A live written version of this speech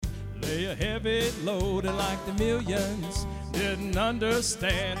lay a heavy load, and like the millions, didn't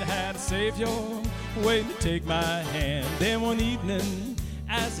understand I had a Savior waiting to take my hand. Then one evening,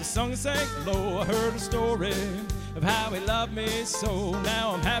 as the song sank low, I heard a story of how he loved me so.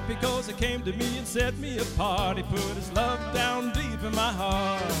 Now I'm happy cause he came to me and set me apart. He put his love down deep in my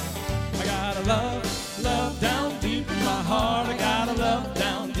heart. I got a love down deep in my heart. I got a love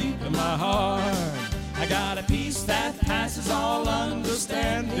down deep in my heart. I got a peace that passes all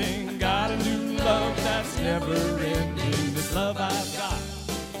understanding. Got a new love that's never ending. This love I've got,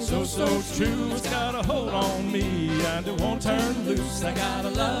 so true, it's got a hold on me and it won't turn loose. I got a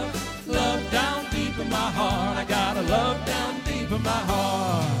love down deep in my heart. I got a love down deep in my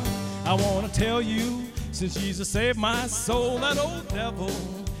heart. I want to tell you, since Jesus saved my soul, that old devil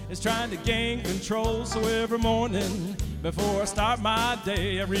is trying to gain control. So every morning before I start my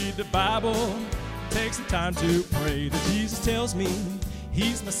day, I read the Bible, take some time to pray. That Jesus tells me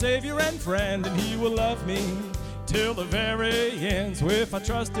he's my Savior and friend, and he will love me till the very end. So if I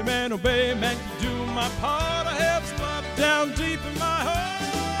trust him and obey him and do my part, I have some love down deep in my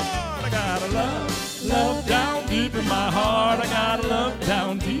heart. I got a love down deep in my heart. I got a love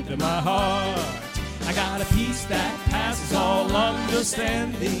down deep in my heart. I got a peace that passes all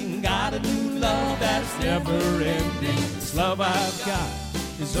understanding. Got a new love that's never ending. This love I've got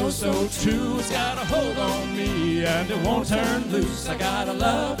is so true. It's got a hold on me and it won't turn loose. I got a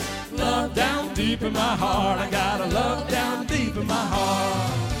love down deep in my heart. I got a love down deep in my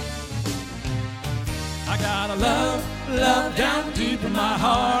heart. I got a love down deep in my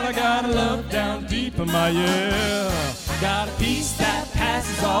heart. I got a love down deep in my, yeah. Got a peace that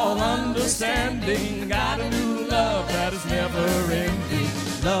passes all understanding. Got a new love that is never ending.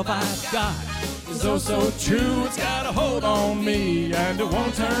 Love I've got is so true. It's got a hold on me and it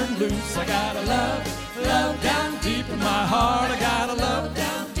won't turn loose. I got a love down deep in my heart. I got a love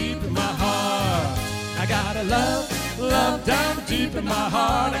down deep in my heart. I got a love down deep in my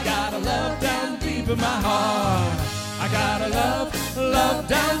heart. I got a love down deep in my heart. I got a love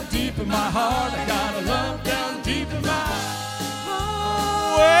down deep in my heart. I got a love down deep in my heart.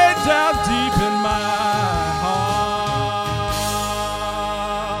 Way down deep in my heart.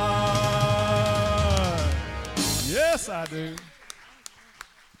 Yes, I do.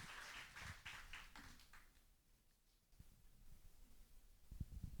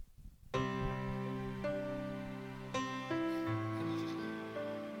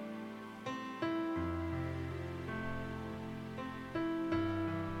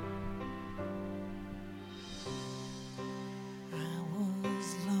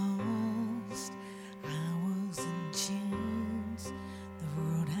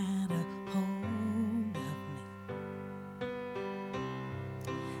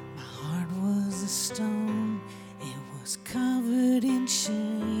 Stone, it was covered in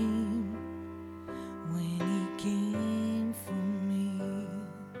shame when he came for me.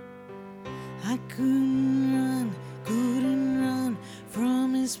 I couldn't run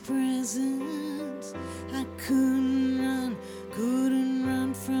from his presence. I couldn't run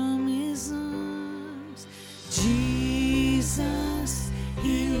from his arms. Jesus,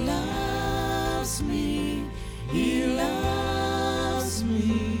 he loves me, he loves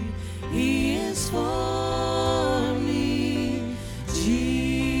me. He is for me.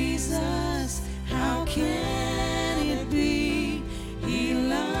 Jesus, how can it be? He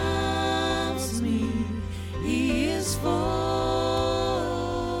loves me. He is for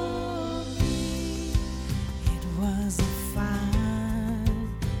me. It was a fire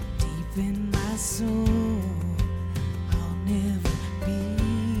deep in my soul. I'll never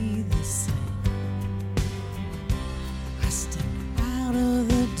be the same. I stepped out of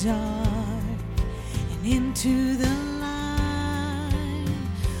the dark into the light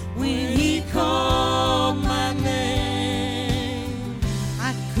when he called my name.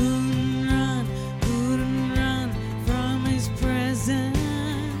 I couldn't run from his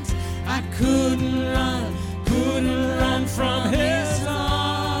presence. I couldn't run from his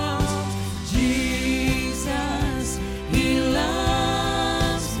arms. Jesus,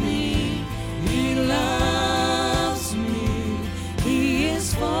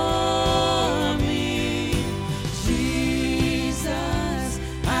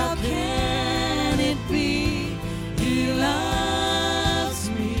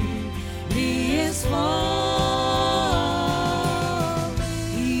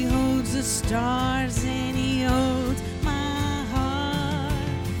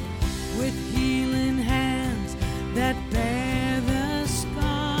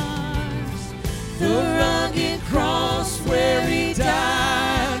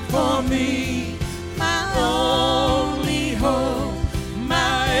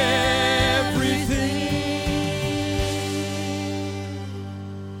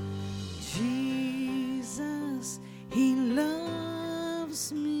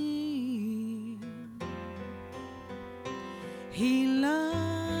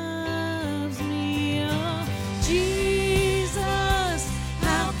 loves me. Oh, Jesus,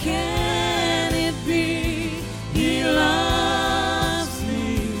 how can it be? He loves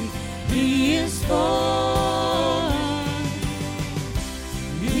me. He is for.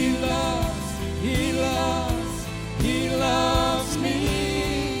 He loves, he loves, he loves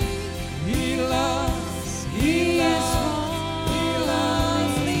me. He loves, he loves, he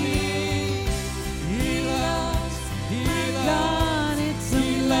loves me. He loves, he God, loves, it's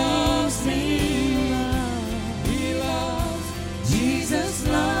he loves me. amazing. He loves, Jesus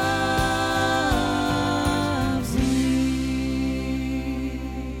loves me.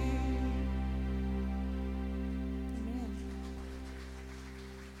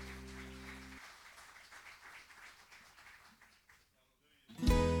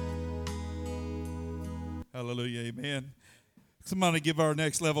 Amen. Hallelujah, amen. Somebody give our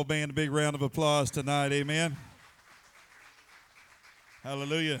Next Level Band a big round of applause tonight, amen.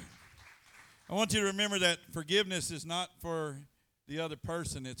 Hallelujah. I want you to remember that forgiveness is not for the other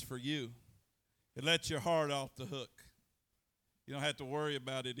person, it's for you. It lets your heart off the hook. You don't have to worry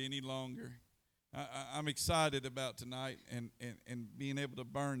about it any longer. I'm excited about tonight and being able to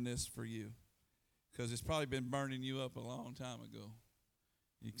burn this for you, because it's probably been burning you up a long time ago.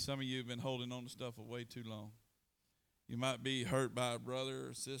 Some of you have been holding on to stuff for way too long. You might be hurt by a brother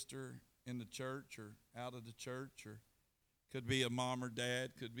or sister in the church or out of the church, or could be a mom or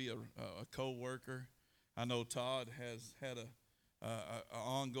dad, could be a co-worker. I know Todd has had a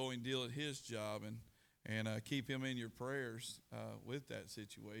ongoing deal at his job, and keep him in your prayers with that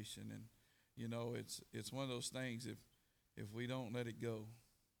situation. And you know, it's one of those things. If we don't let it go,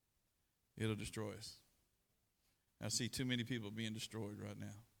 it'll destroy us. I see too many people being destroyed right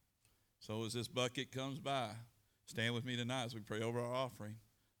now. So as this bucket comes by, stand with me tonight as we pray over our offering.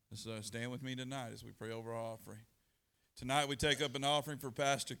 Stand with me tonight as we pray over our offering. Tonight we take up an offering for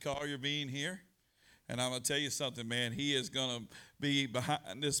Pastor Collier being here. And I'm going to tell you something, man. He is going to be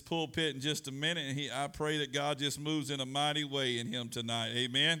behind this pulpit in just a minute. And I pray that God just moves in a mighty way in him tonight.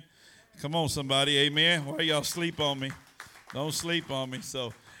 Amen. Come on, somebody. Amen. Why y'all sleep on me? Don't sleep on me.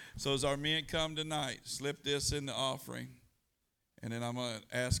 So as our men come tonight, slip this in the offering. And then I'm going to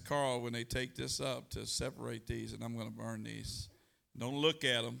ask Carl when they take this up to separate these, and I'm going to burn these. Don't look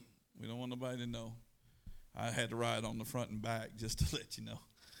at them. We don't want nobody to know. I had to write on the front and back just to let you know.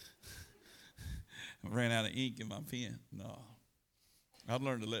 I ran out of ink in my pen. No. I've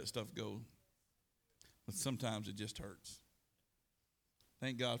learned to let stuff go. But sometimes it just hurts.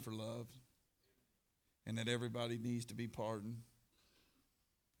 Thank God for love. And that everybody needs to be pardoned.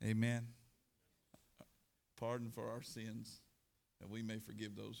 Amen. Pardon for our sins, that we may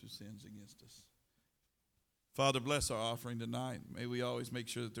forgive those who sins against us. Father, bless our offering tonight. May we always make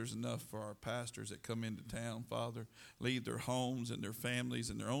sure that there's enough for our pastors that come into town, Father, leave their homes and their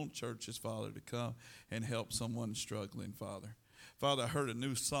families and their own churches, Father, to come and help someone struggling, Father. Father, I heard a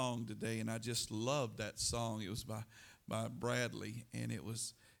new song today, and I just loved that song. It was by Bradley, and it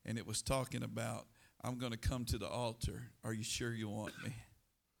was talking about, I'm going to come to the altar. Are you sure you want me?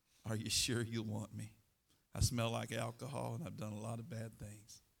 Are you sure you want me? I smell like alcohol, and I've done a lot of bad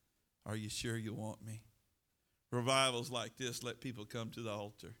things. Are you sure you want me? Revivals like this let people come to the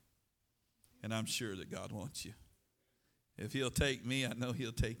altar, and I'm sure that God wants you. If he'll take me, I know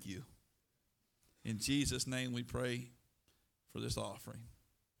he'll take you. In Jesus' name we pray for this offering.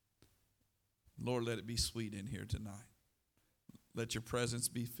 Lord, let it be sweet in here tonight. Let your presence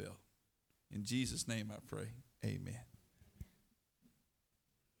be felt. In Jesus' name I pray. Amen.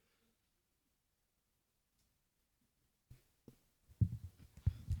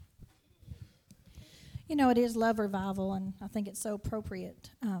 You know, it is Love Revival, and I think it's so appropriate.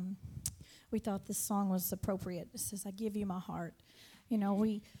 We thought this song was appropriate. It says, I give you my heart. You know,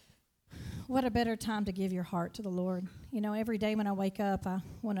 what a better time to give your heart to the Lord. You know, every day when I wake up, I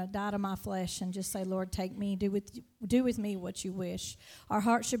want to die to my flesh and just say, Lord, take me, do with me what you wish. Our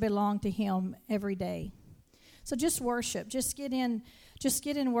heart should belong to him every day. So just worship. Just get in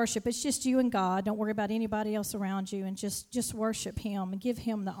worship. It's just you and God. Don't worry about anybody else around you, and just worship him and give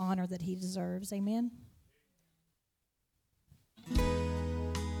him the honor that he deserves. Amen.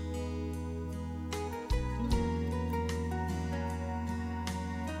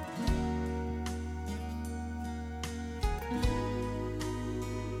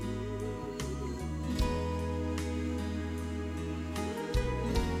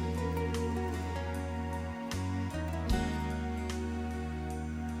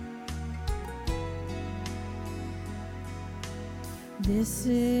 This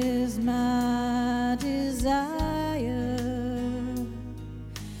is my desire,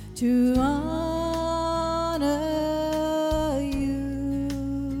 to honor you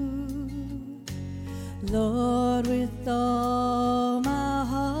with all my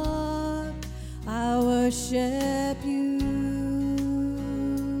heart, I worship you.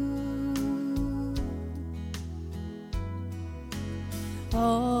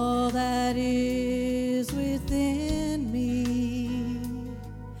 All that is within me,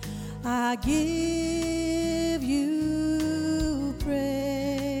 I give you praise.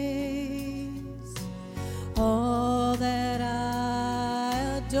 All that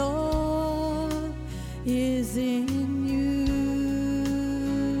I adore is in you.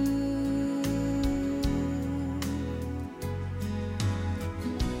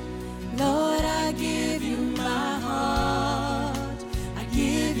 Lord, I give you my heart, I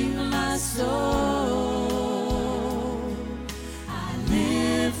give you my soul. I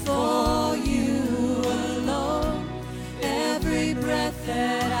live for you alone. Every breath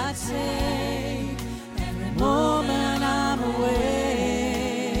that I take, every moment I'm awake.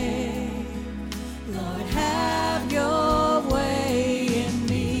 Lord, have your way in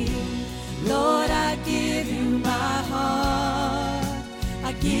me. Lord, I give you my heart,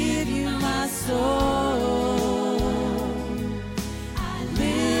 I give you my soul. I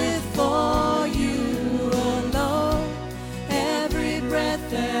live for you alone. Every breath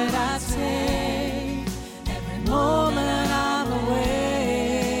that I take, every moment I'm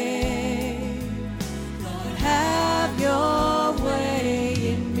awake. Lord, have your way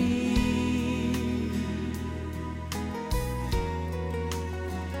in me.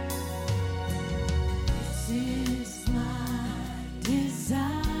 This is my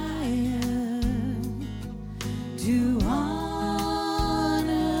desire, to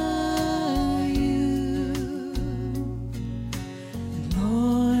honor you,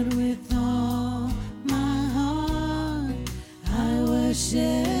 Lord, with all my heart, I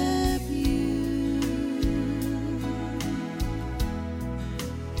worship you.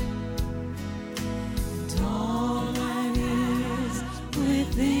 And all that is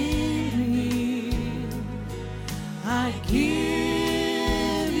within me, I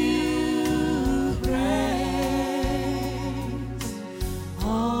give you praise.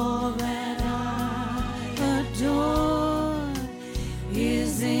 All that I adore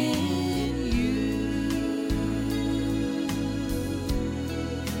is in you.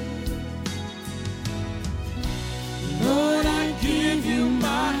 Lord, I give you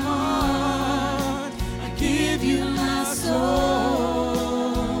my heart, I give you my soul.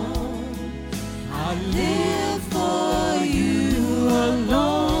 I live for you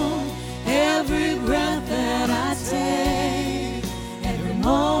alone. Every breath that I take, every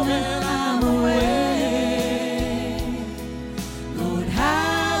moment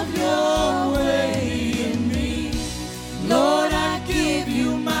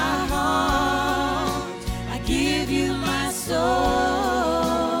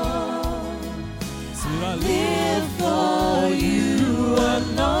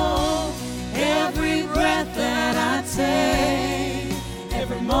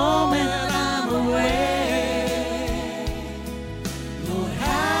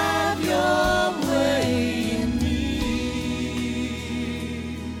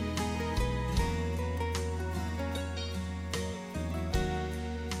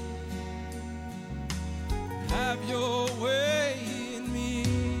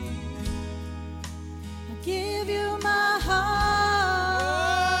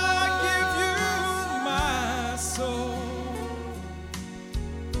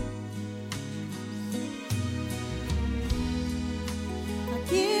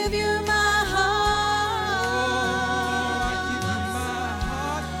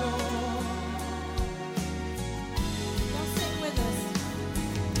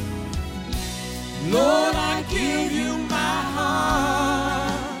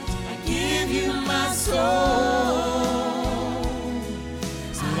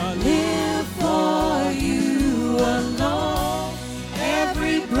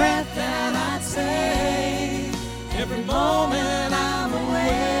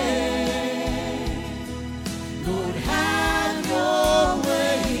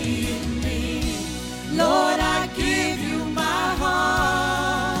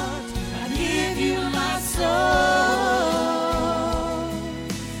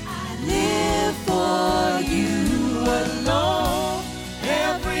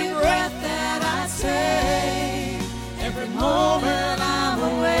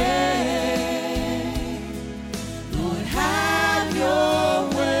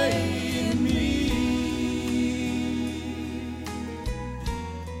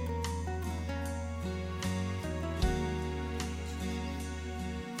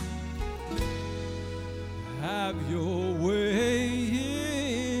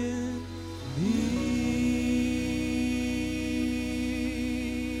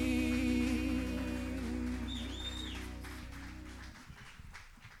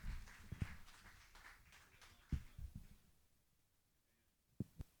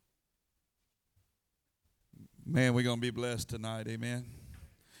Man, we're going to be blessed tonight. Amen.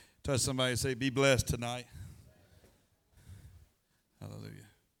 Touch somebody and say, be blessed tonight. Hallelujah.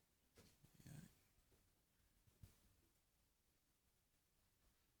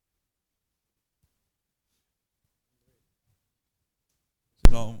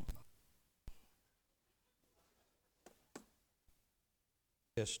 No.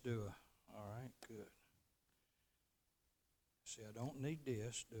 Yes, do I? All right, good. See, I don't need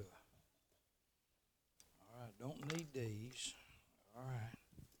this, do I? All right, don't need these. All right.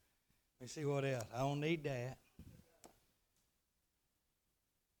 Let me see what else. I don't need that.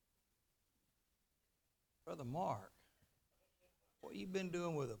 Brother Mark, what you been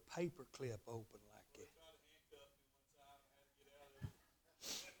doing with a paper clip open like that?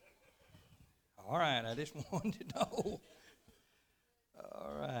 All right, I just wanted to know.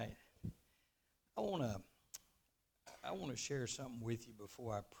 All right. I want to share something with you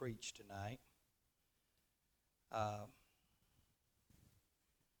before I preach tonight.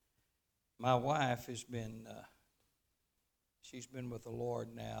 My wife has been, she's been with the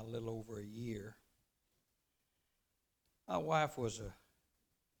Lord now a little over a year. My wife was a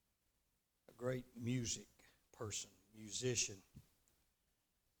great music person, musician.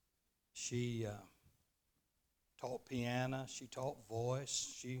 She taught piano, she taught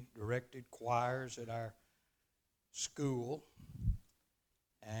voice, she directed choirs at our school,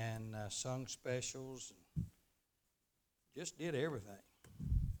 and sung specials, and just did everything.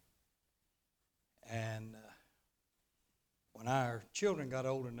 And when our children got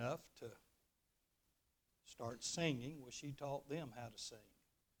old enough to start singing, well, she taught them how to sing.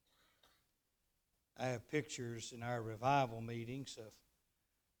 I have pictures in our revival meetings of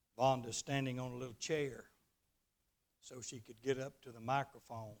Vonda standing on a little chair so she could get up to the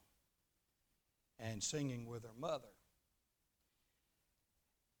microphone and singing with her mother.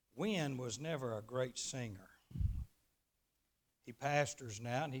 Wynn was never a great singer. He pastors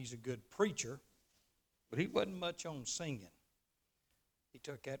now, and he's a good preacher, but he wasn't much on singing. He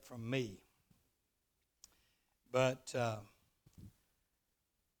took that from me. But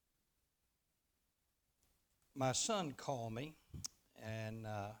my son called me, and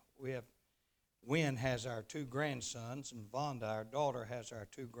Wynn has our two grandsons, and Vonda, our daughter, has our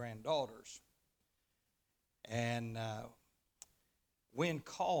two granddaughters. And Wynn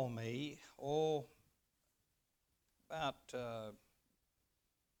called me, about a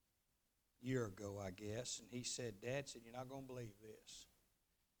year ago, I guess, and he said, Dad, said, you're not going to believe this.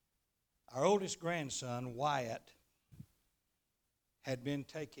 Our oldest grandson, Wyatt, had been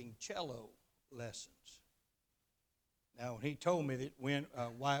taking cello lessons. Now, when he told me that when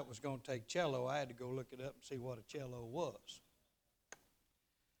Wyatt was going to take cello, I had to go look it up and see what a cello was.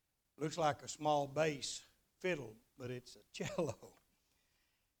 Looks like a small bass fiddle, but it's a cello.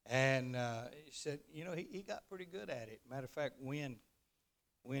 And he said, he got pretty good at it. Matter of fact, Wynn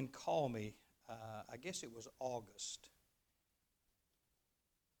called me, I guess it was August.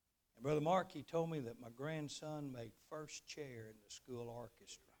 And Brother Mark, he told me that my grandson made first chair in the school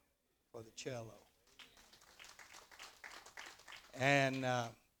orchestra for the cello. And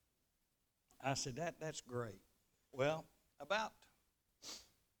I said, that's great. Well, about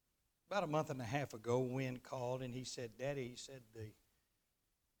a month and a half ago, Wynn called, and he said, Daddy, he said, the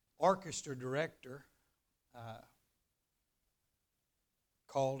orchestra director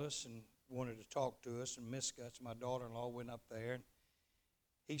called us and wanted to talk to us, and Miss Guts, my daughter-in-law, went up there, and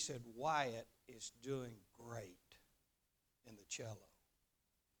he said, Wyatt is doing great in the cello.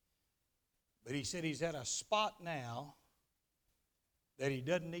 But he said he's at a spot now that he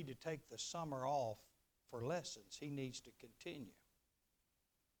doesn't need to take the summer off for lessons. He needs to continue.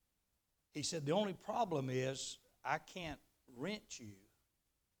 He said, the only problem is I can't rent you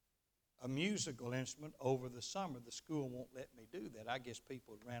a musical instrument over the summer. The school won't let me do that. I guess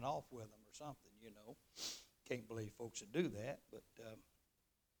people would ran off with them or something, Can't believe folks would do that. But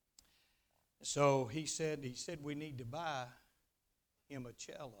so he said we need to buy him a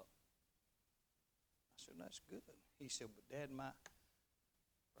cello. I said, that's good. He said, but Dad,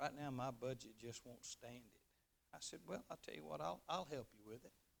 right now my budget just won't stand it. I said, well, I'll tell you what, I'll help you with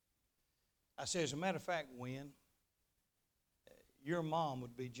it. I said, as a matter of fact, Wynn, your mom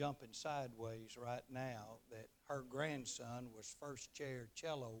would be jumping sideways right now that her grandson was first chair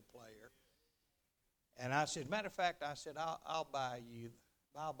cello player. And I said, matter of fact, I said, I'll buy him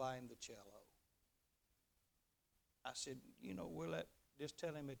the cello. I said, just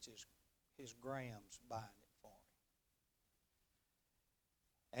tell him it's his grams buying it for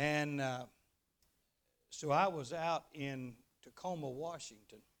him. And so I was out in Tacoma,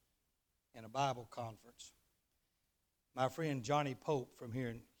 Washington, in a Bible conference. My friend Johnny Pope from here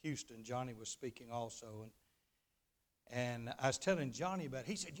in Houston, Johnny was speaking also, and And I was telling Johnny about it.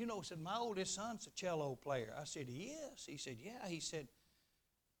 He said, said, my oldest son's a cello player. I said, he is? He said, yeah. He said,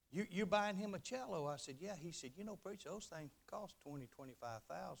 you're buying him a cello? I said, yeah. He said, preacher, those things cost $20,000, $25,000.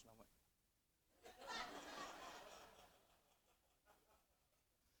 I went,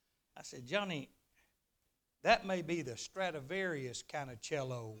 I said, Johnny, that may be the Stradivarius kind of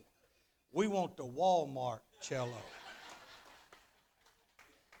cello. We want the Walmart cello.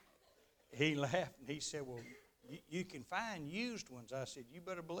 He laughed and he said, well, you can find used ones. I said, you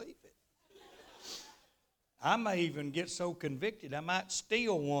better believe it. I may even get so convicted I might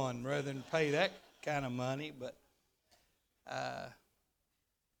steal one rather than pay that kind of money. But I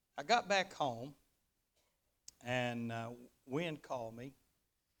got back home, and Wynn called me,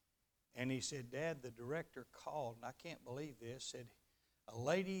 and he said, Dad, the director called, and I can't believe this, said a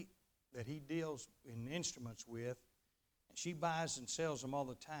lady that he deals in instruments with, and she buys and sells them all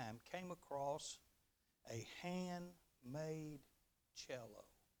the time, came across a handmade cello.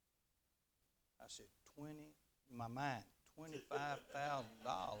 I said, in my mind, $25,000.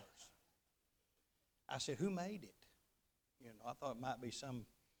 I said, who made it? I thought it might be some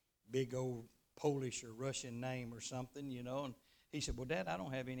big old Polish or Russian name or something, and he said, well, Dad, I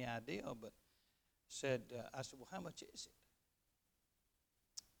don't have any idea, but I said, well, how much is it?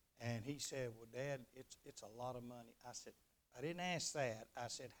 And he said, well, Dad, it's a lot of money. I said, I didn't ask that. I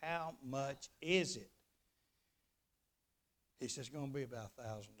said, how much is it? He said, it's going to be about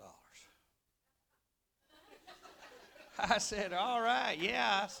 $1,000. I said, all right,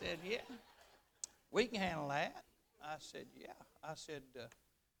 yeah. I said, yeah, we can handle that. I said, yeah. I said,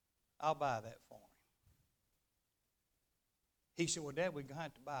 I'll buy that for him. He said, well, Dad, we're going to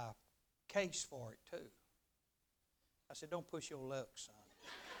have to buy a case for it, too. I said, don't push your luck, son.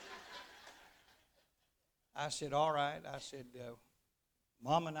 I said, all right. I said,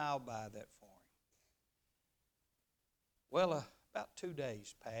 Mom and I will buy that for him. Well, about 2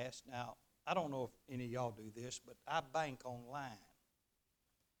 days passed. Now, I don't know if any of y'all do this, but I bank online.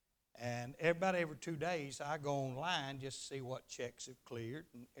 And about every 2 days, I go online just to see what checks have cleared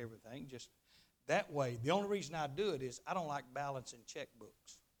and everything. Just that way. The only reason I do it is I don't like balancing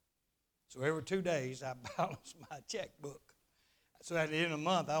checkbooks. So every 2 days, I balance my checkbook. So at the end of the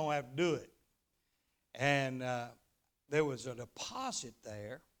month, I don't have to do it. And there was a deposit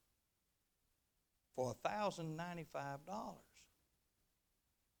there for $1,095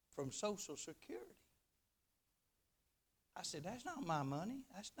 from Social Security. I said, that's not my money.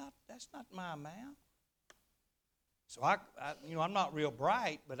 That's not my amount. So I'm not real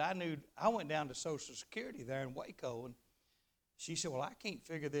bright, but I went down to Social Security there in Waco, and she said, well, I can't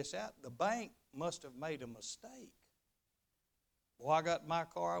figure this out. The bank must have made a mistake. Well, I got in my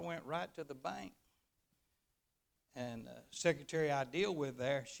car, I went right to the bank. And the secretary I deal with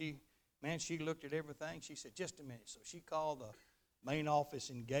there, she looked at everything. She said, just a minute. So she called the main office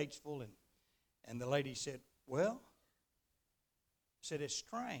in Gatesville, and the lady said, well, said, it's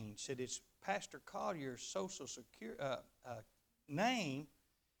strange. Said, it's Pastor Collier's Social Security name,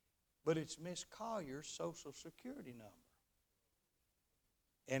 but it's Miss Collier's Social Security number.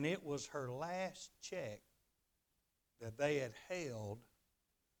 And it was her last check that they had held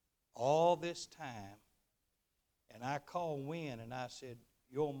all this time. And I called Wynn and I said,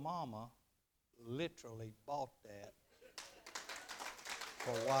 your mama literally bought that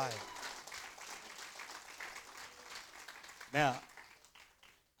for Wyatt. Now,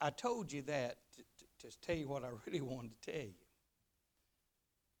 I told you that to tell you what I really wanted to tell you.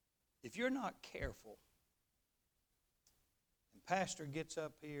 If you're not careful, and Pastor gets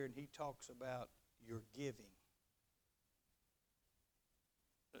up here and he talks about your giving,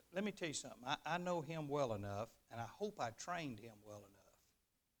 let me tell you something. I know him well enough, and I hope I trained him well enough.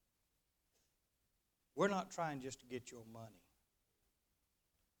 We're not trying just to get your money.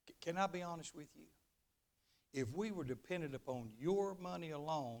 Can I be honest with you? If we were dependent upon your money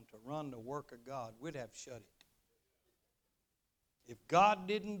alone to run the work of God, we'd have shut it. If God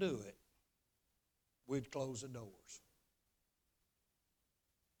didn't do it, we'd close the doors.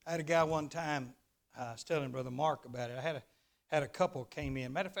 I had a guy one time, I was telling Brother Mark about it. I had a couple came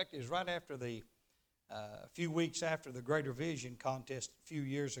in. Matter of fact, it was right after a few weeks after the Greater Vision contest a few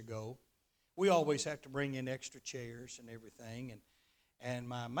years ago. We always have to bring in extra chairs and everything. And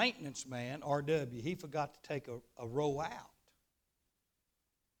my maintenance man, R.W., he forgot to take a row out.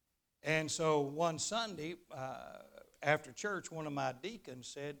 And so one Sunday, after church, one of my deacons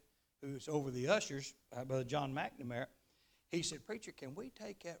said, who's over the ushers, Brother John McNamara, he said, preacher, can we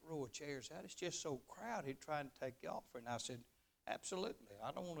take that row of chairs out? It's just so crowded trying to take the offering. I said, absolutely.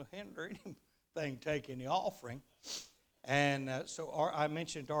 I don't want to hinder anything taking the offering. And I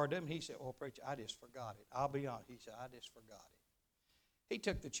mentioned to R.W. He said, "Oh, preacher, I just forgot it. I'll be honest." He said, "I just forgot it." He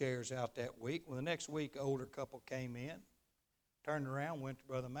took the chairs out that week. Well, the next week, an older couple came in, turned around, went to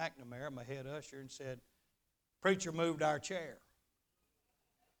Brother McNamara, my head usher, and said, "Preacher moved our chair."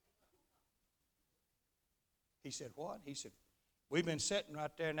 He said, "What?" He said, "We've been sitting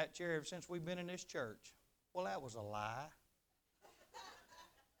right there in that chair ever since we've been in this church." Well, that was a lie.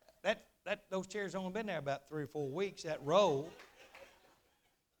 Those chairs only been there about 3 or 4 weeks, that row.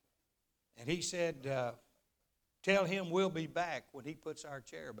 And he said, "Tell him we'll be back when he puts our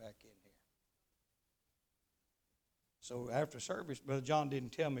chair back in here." So after service, Brother John didn't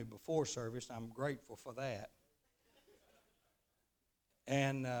tell me before service. I'm grateful for that.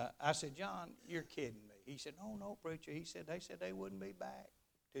 And I said, "John, you're kidding me." He said, No, preacher." He said, "They said they wouldn't be back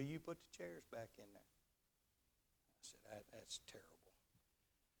till you put the chairs back in there." I said, "That's terrible."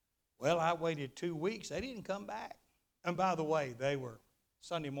 Well, I waited 2 weeks. They didn't come back. And by the way, they were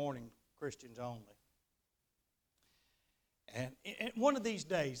Sunday morning Christians only. And one of these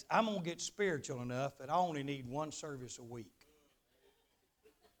days, I'm going to get spiritual enough that I only need one service a week.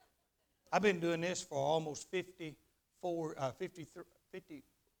 I've been doing this for almost 54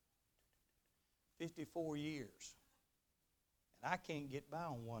 years. And I can't get by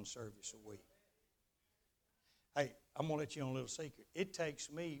on one service a week. Hey, I'm going to let you on a little secret. It takes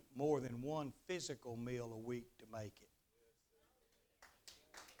me more than one physical meal a week to make it.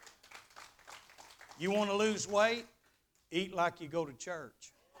 You want to lose weight? Eat like you go to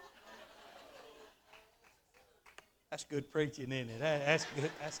church. That's good preaching, isn't it? That's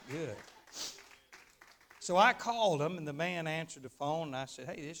good. That's good. So I called him, and the man answered the phone, and I said,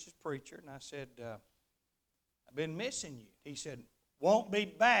 "Hey, this is preacher." And I said, "I've been missing you." He said, "Won't be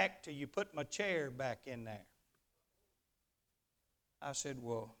back till you put my chair back in there." I said,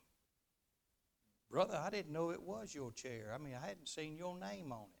 "Well, brother, I didn't know it was your chair. I mean, I hadn't seen your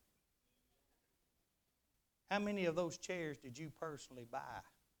name on it. How many of those chairs did you personally buy?"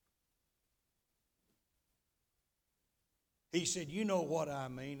 He said, "You know what I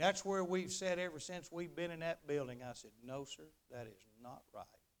mean. That's where we've sat ever since we've been in that building." I said, "No, sir, that is not right."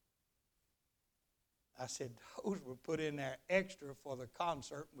 I said, "Those were put in there extra for the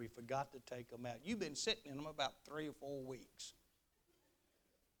concert, and we forgot to take them out. You've been sitting in them about 3 or 4 weeks."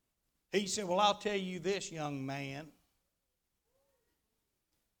 He said, "Well, I'll tell you this, young man,"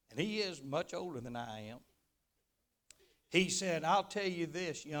 and he is much older than I am. He said, "I'll tell you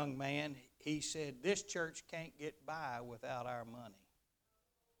this, young man," he said, "this church can't get by without our money."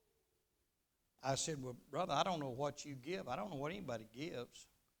 I said, "Well, brother, I don't know what you give. I don't know what anybody gives.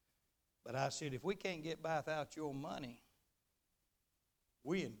 But I said, if we can't get by without your money,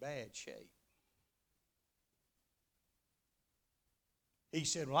 we in bad shape." He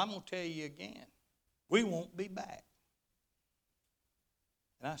said, "Well, I'm going to tell you again. We won't be back."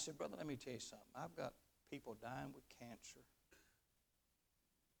 And I said, "Brother, let me tell you something. I've got people dying with cancer.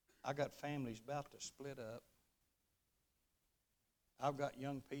 I've got families about to split up. I've got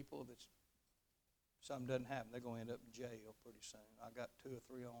young people that's, something doesn't happen, they're going to end up in jail pretty soon. I've got 2 or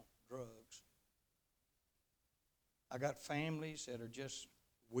 3 on drugs. I got families that are just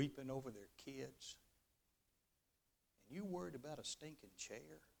weeping over their kids. And you worried about a stinking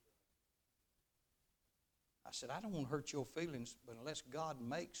chair?" I said, "I don't want to hurt your feelings, but unless God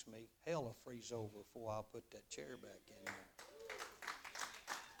makes me, hell will freeze over before I'll put that chair back in there."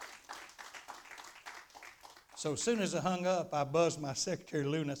 So as soon as I hung up, I buzzed my secretary,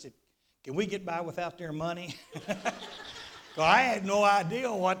 Lou, and I said, "Can we get by without their money?" Well, I had no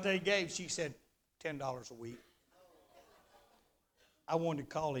idea what they gave. She said, $10 a week. I wanted to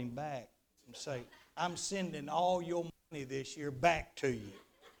call him back and say, "I'm sending all your money this year back to you.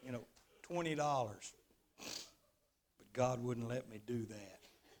 $20. But God wouldn't let me do that.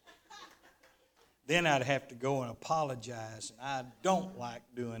 Then I'd have to go and apologize, and I don't like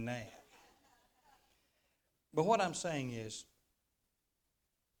doing that. But what I'm saying is,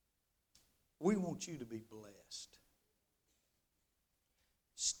 we want you to be blessed.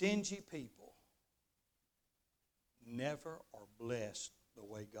 Stingy people never are blessed the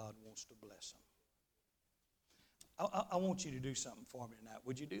way God wants to bless them. I want you to do something for me tonight.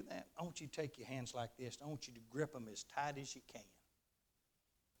 Would you do that? I want you to take your hands like this. I want you to grip them as tight as you can.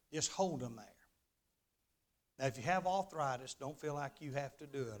 Just hold them there. Now, if you have arthritis, don't feel like you have to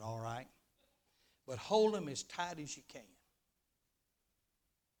do it, all right? But hold them as tight as you can.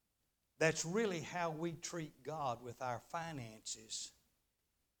 That's really how we treat God with our finances.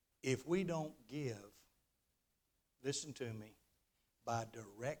 If we don't give, listen to me, by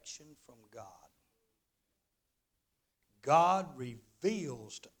direction from God. God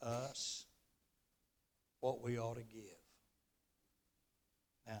reveals to us what we ought to give.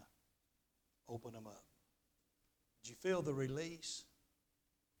 open them up. Did you feel the release?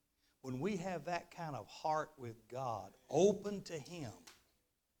 When we have that kind of heart with God, open to Him,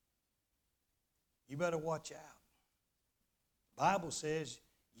 you better watch out. The Bible says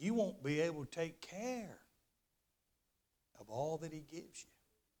you won't be able to take care of all that He gives you.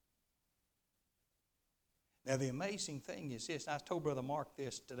 Now, the amazing thing is this. I told Brother Mark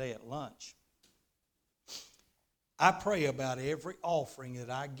this today at lunch. I pray about every offering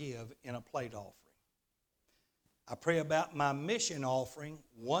that I give in a plate offering. I pray about my mission offering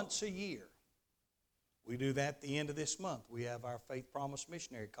once a year. We do that at the end of this month. We have our Faith Promise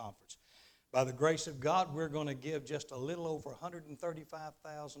Missionary Conference. By the grace of God, we're going to give just a little over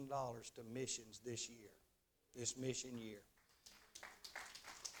 $135,000 to missions this year, this mission year.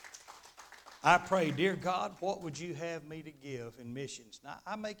 I pray, dear God, what would you have me to give in missions? Now,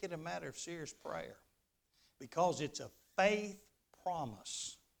 I make it a matter of serious prayer because it's a faith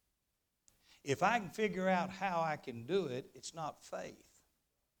promise. If I can figure out how I can do it, it's not faith.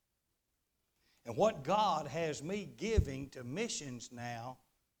 And what God has me giving to missions now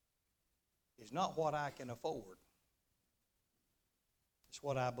is not what I can afford. It's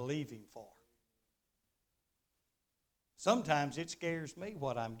what I believe Him for. Sometimes it scares me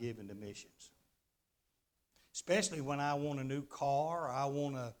what I'm giving to missions. Especially when I want a new car, or I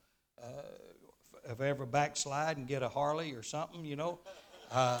want to, if I ever backslide and get a Harley or something, there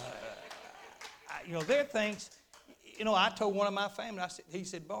are things, I told one of my family, he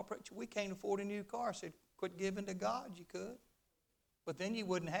said, "Boy, preacher, we can't afford a new car." I said, "Quit giving to God, you could. But then you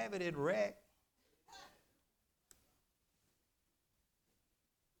wouldn't have it, it'd wreck."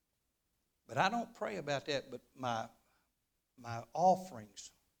 But I don't pray about that, but my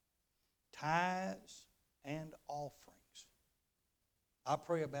offerings, tithes and offerings, I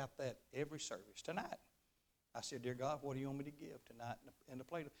pray about that every service. Tonight, I said, "Dear God, what do you want me to give tonight in the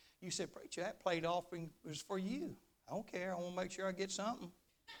plate?" You said, "Preacher, that plate offering was for you." I don't care. I want to make sure I get something.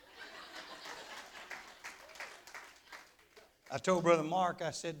 I told Brother Mark,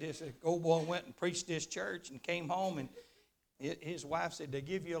 I said, this old boy went and preached this church and came home, and his wife said, "They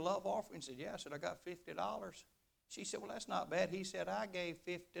give you a love offering?" He said, "Yeah." I said, "I got $50. She said, "Well, that's not bad." He said, "I gave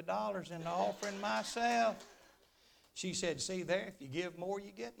 $50 in the offering myself." She said, "See there, if you give more,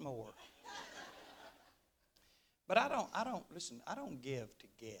 you get more." But I don't give to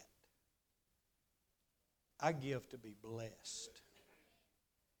get. I give to be blessed.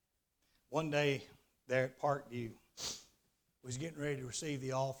 One day there at Parkview, was getting ready to receive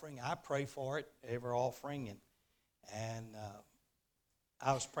the offering. I pray for it, every offering, and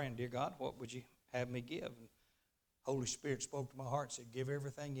I was praying, "Dear God, what would you have me give?" And Holy Spirit spoke to my heart and said, "Give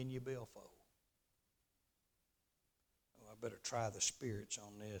everything in your billfold." Oh, I better try the spirits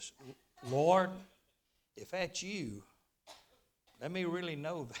on this. Lord, if that's you, let me really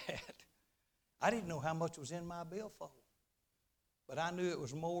know that. I didn't know how much was in my billfold, but I knew it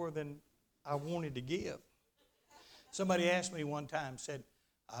was more than I wanted to give. Somebody asked me one time, said,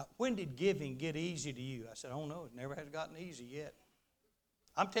 "When did giving get easy to you?" I said, "Oh no, it never has gotten easy yet."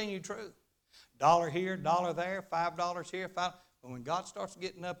 I'm telling you the truth. $1 here, $1 there, $5 here, $5. But when God starts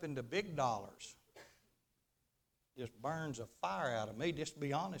getting up into big dollars, just burns a fire out of me, just to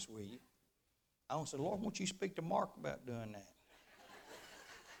be honest with you. I said, "Lord, won't you speak to Mark about doing that?"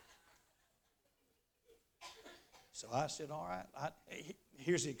 So I said, "All right."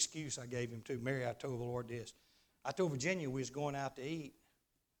 Here's the excuse I gave him too. Mary, I told the Lord this. I told Virginia we was going out to eat.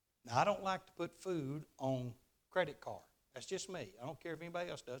 Now, I don't like to put food on credit card. That's just me. I don't care if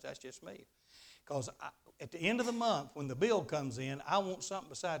anybody else does. That's just me. Because at the end of the month, when the bill comes in, I want something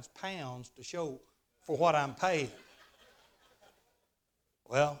besides pounds to show for what I'm paying.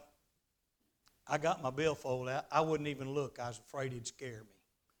 Well, I got my billfold out. I wouldn't even look. I was afraid it'd scare me.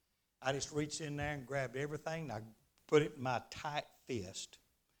 I just reached in there and grabbed everything, and I put it in my tight fist.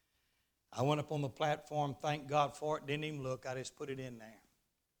 I went up on the platform, thanked God for it, didn't even look. I just put it in there.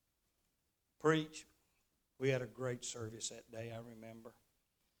 Preach. We had a great service that day, I remember.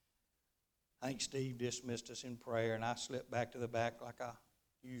 I think Steve dismissed us in prayer, and I slipped back to the back like I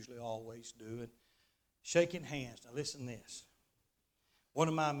usually always do, and shaking hands. Now listen to this. One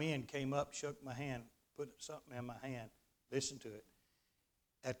of my men came up, shook my hand, put something in my hand. Listen to it.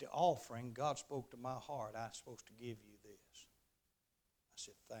 At the offering, God spoke to my heart. I'm supposed to give you this. I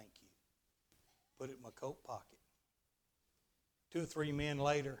said, "Thank you." Put it in my coat pocket. 2 or 3 men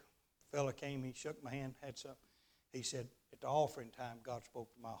later, a fella came, he shook my hand, had something. He said, "At the offering time, God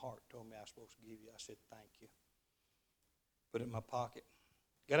spoke to my heart, told me I was supposed to give you." I said, "Thank you." Put it in my pocket.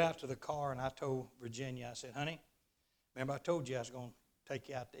 Got out to the car, and I told Virginia, I said, "Honey, remember I told you I was going to take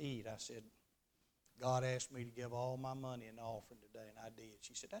you out to eat." I said, God asked me to give all my money in the offering today, and I did.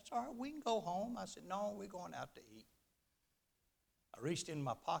 She said, that's all right, we can go home. I said, no, we're going out to eat. I reached in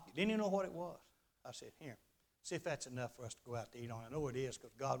my pocket. Didn't even know what it was. I said, here, see if that's enough for us to go out to eat on. I know it is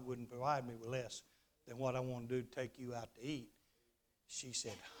because God wouldn't provide me with less than what I want to do to take you out to eat. She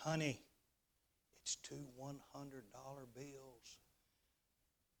said, honey, it's 2 $100 bills.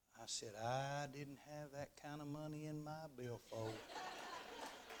 I said, I didn't have that kind of money in my billfold.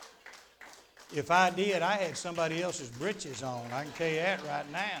 If I did, I had somebody else's britches on. I can tell you that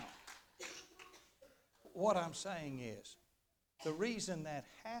right now. What I'm saying is, the reason that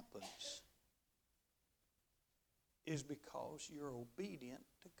happens is because you're obedient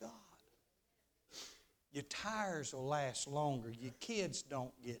to God. Your tires will last longer. Your kids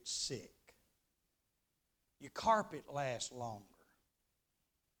don't get sick. Your carpet lasts longer.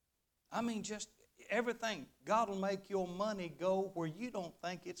 I mean, just everything. God will make your money go where you don't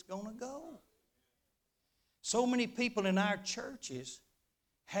think it's going to go. So many people in our churches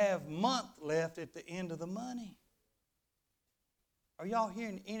have month left at the end of the money. Are y'all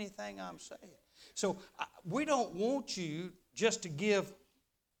hearing anything I'm saying? So we don't want you just to give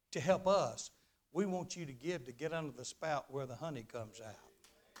to help us. We want you to give to get under the spout where the honey comes out.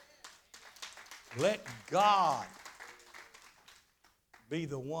 Let God be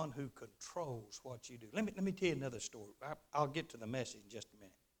the one who controls what you do. Let me tell you another story. I'll get to the message in just a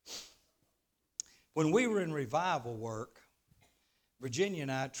minute. When we were in revival work, Virginia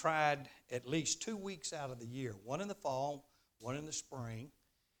and I tried at least 2 weeks out of the year, one in the fall, one in the spring,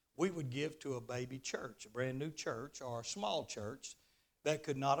 we would give to a baby church, a brand new church or a small church that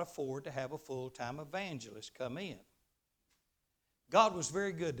could not afford to have a full-time evangelist come in. God was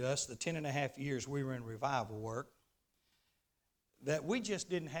very good to us the 10.5 years we were in revival work, that we just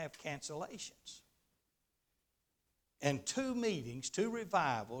didn't have cancellations. And 2 meetings, 2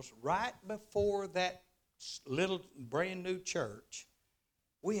 revivals, right before that little brand new church,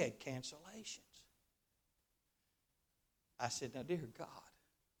 we had cancellations. I said, now, dear God,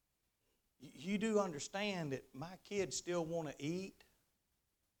 you do understand that my kids still want to eat.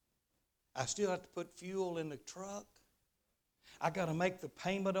 I still have to put fuel in the truck. I got to make the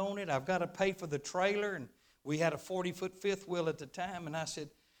payment on it. I've got to pay for the trailer. And we had a 40-foot fifth wheel at the time. And I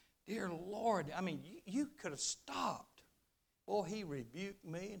said, dear Lord, I mean, you could have stopped. Well, he rebuked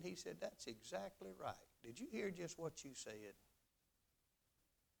me and he said, that's exactly right. Did you hear just what you said?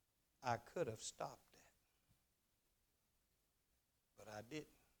 I could have stopped that. But I didn't.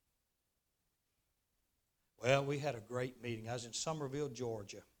 Well, we had a great meeting. I was in Somerville,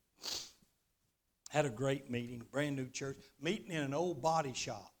 Georgia. Had a great meeting, brand new church, meeting in an old body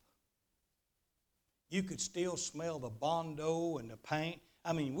shop. You could still smell the Bondo and the paint.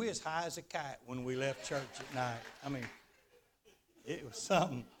 I mean, we as high as a kite when we left church at night. I mean, it was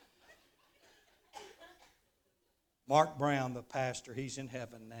something. Mark Brown, the pastor, he's in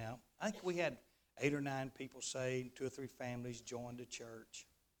heaven now. I think we had 8 or 9 people saved, 2 or 3 families joined the church.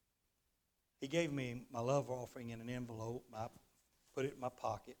 He gave me my love offering in an envelope. I put it in my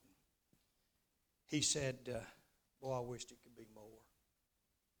pocket. He said, boy, I wished it could be more.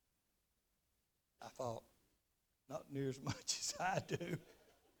 I thought, not near as much as I do.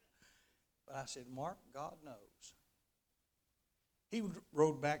 But I said, Mark, God knows. He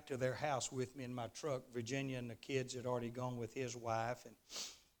rode back to their house with me in my truck. Virginia and the kids had already gone with his wife, and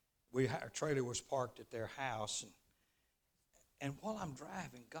our trailer was parked at their house. And while I'm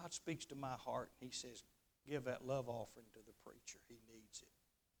driving, God speaks to my heart, and he says, give that love offering to the preacher. He needs it.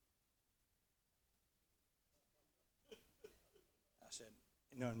 I said,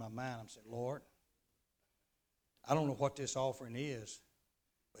 in my mind, I'm saying, Lord, I don't know what this offering is,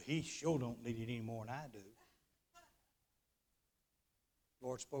 but he sure don't need it any more than I do.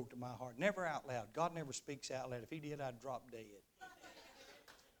 Lord spoke to my heart. Never out loud. God never speaks out loud. If he did, I'd drop dead.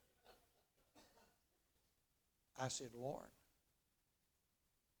 I said, Lord,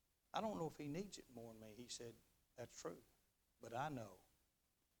 I don't know if he needs it more than me. He said, that's true, but I know.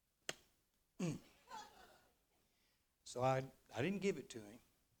 So I didn't give it to him.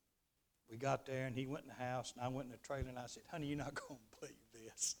 We got there, and he went in the house, and I went in the trailer, and I said, honey, you're not going to believe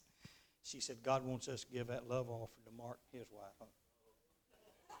this. She said, God wants us to give that love offering to Mark and his wife.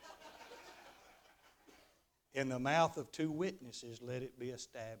 In the mouth of 2 witnesses, let it be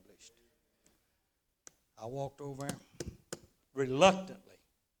established. I walked over there, reluctantly,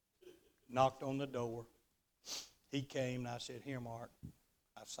 knocked on the door. He came, and I said, here, Mark,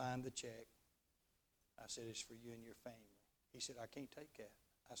 I've signed the check. I said, it's for you and your family. He said, I can't take that.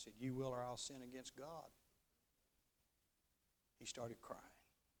 I said, you will or I'll sin against God. He started crying.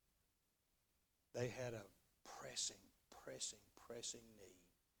 They had a pressing need.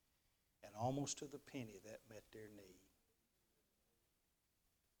 And almost to the penny that met their need.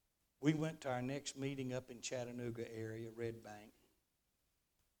 We went to our next meeting up in Chattanooga area, Red Bank.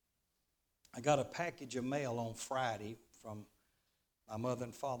 I got a package of mail on Friday from my mother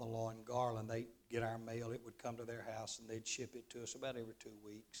and father-in-law in Garland. They'd get our mail. It would come to their house, and they'd ship it to us about every 2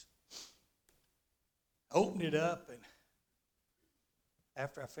 weeks. I opened it up, and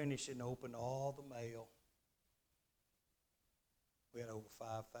after I finished it and opened all the mail, we had over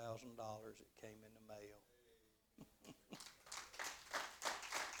 $5,000 that came in the mail.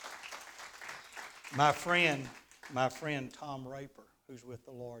 My friend Tom Raper, who's with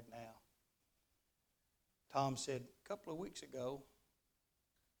the Lord now, Tom said, a couple of weeks ago,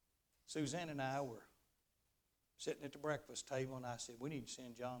 Suzanne and I were sitting at the breakfast table, and I said, we need to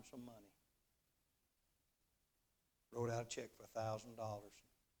send John some money. Wrote out a check for $1,000.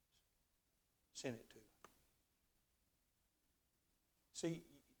 Sent it to him. See,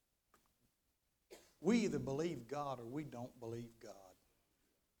 we either believe God or we don't believe God.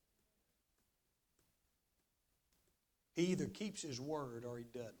 He either keeps his word or he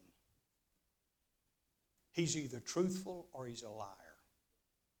doesn't. He's either truthful or he's a liar.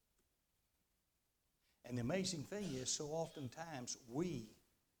 And the amazing thing is, so oftentimes we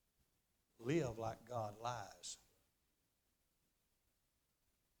live like God lies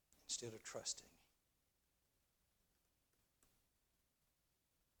instead of trusting.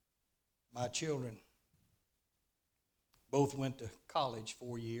 My children both went to college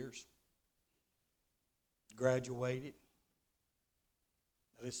 4 years, graduated.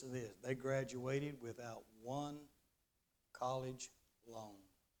 Now listen to this. They graduated without one college loan.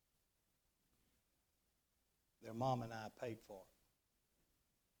 Their mom and I paid for it.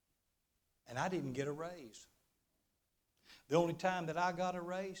 And I didn't get a raise. The only time that I got a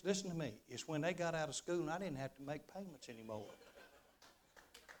raise, listen to me, is when they got out of school and I didn't have to make payments anymore.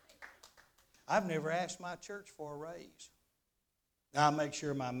 I've never asked my church for a raise. Now, I make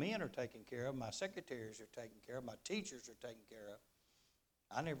sure my men are taken care of, my secretaries are taken care of, my teachers are taken care of.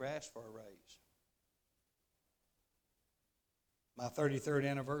 I never asked for a raise. My 33rd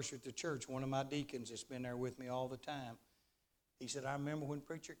anniversary at the church, one of my deacons that's been there with me all the time, he said, I remember when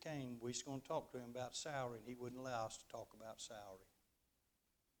preacher came, we was going to talk to him about salary, and he wouldn't allow us to talk about salary.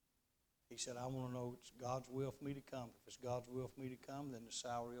 He said, I want to know if it's God's will for me to come. If it's God's will for me to come, then the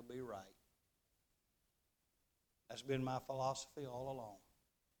salary will be right. That's been my philosophy all along.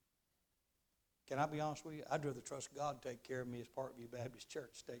 Can I be honest with you? I'd rather trust God to take care of me as Parkview Baptist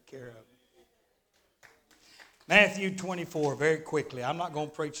Church to take care of me. Matthew 24, very quickly. I'm not going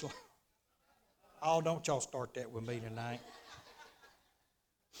to preach long. Oh, don't y'all start that with me tonight.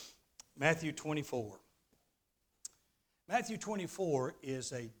 Matthew 24. Matthew 24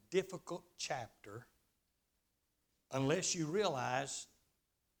 is a difficult chapter unless you realize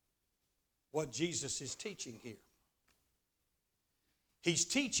what Jesus is teaching here. He's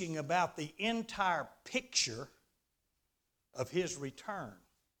teaching about the entire picture of his return.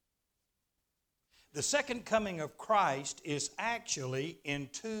 The second coming of Christ is actually in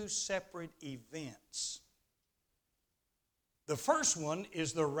two separate events. The first one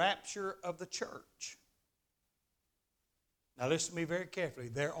is the rapture of the church. Now listen to me very carefully.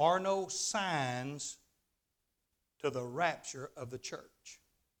 There are no signs to the rapture of the church.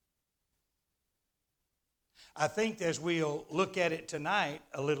 I think as we'll look at it tonight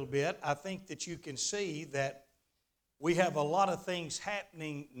a little bit, I think that you can see that we have a lot of things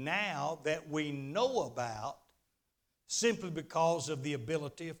happening now that we know about simply because of the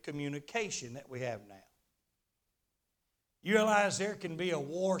ability of communication that we have now. You realize there can be a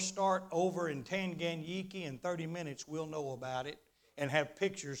war start over in Tanganyika in 30 minutes, we'll know about it and have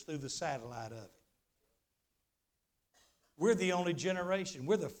pictures through the satellite of it. We're the only generation.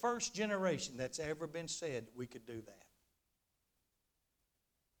 We're the first generation that's ever been said we could do that.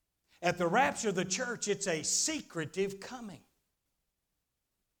 At the rapture of the church, it's a secretive coming.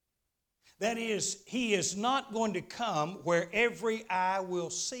 That is, he is not going to come where every eye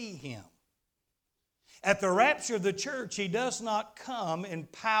will see him. At the rapture of the church, he does not come in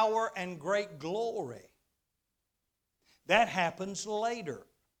power and great glory. That happens later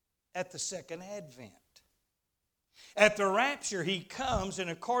at the second advent. At the rapture, he comes, and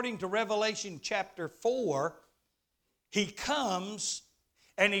according to Revelation chapter 4, he comes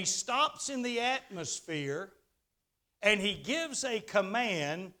and he stops in the atmosphere and he gives a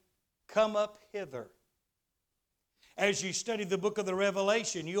command, come up hither. As you study the book of the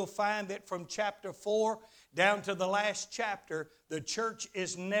Revelation, you'll find that from chapter 4 down to the last chapter, the church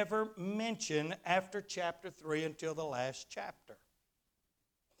is never mentioned after chapter 3 until the last chapter.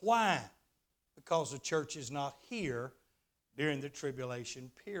 Why? Because the church is not here during the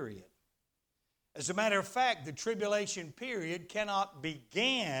tribulation period. As a matter of fact, the tribulation period cannot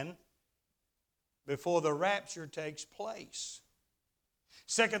begin before the rapture takes place.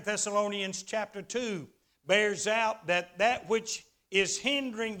 2 Thessalonians chapter 2 bears out that which is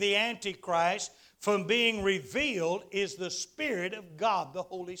hindering the Antichrist from being revealed is the Spirit of God, the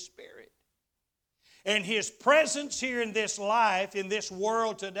Holy Spirit. And His presence here in this life, in this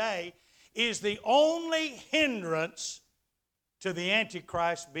world today, is the only hindrance to the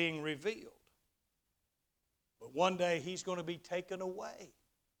Antichrist being revealed. But one day He's going to be taken away.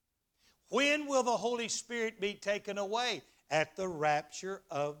 When will the Holy Spirit be taken away? At the rapture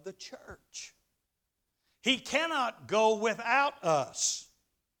of the church. He cannot go without us.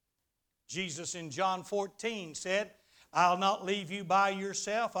 Jesus in John 14 said, I'll not leave you by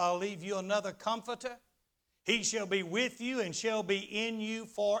yourself. I'll leave you another comforter. He shall be with you and shall be in you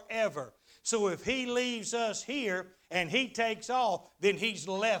forever. So if He leaves us here and He takes off, then He's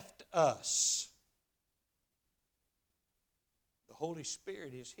left us. The Holy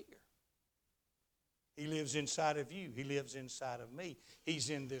Spirit is here. He lives inside of you. He lives inside of me. He's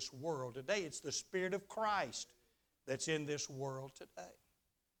in this world today. It's the Spirit of Christ that's in this world today.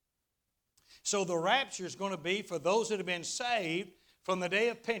 So the rapture is going to be for those that have been saved from the day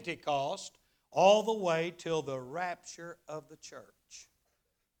of Pentecost all the way till the rapture of the church.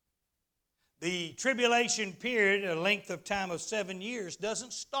 The tribulation period, a length of time of 7 years,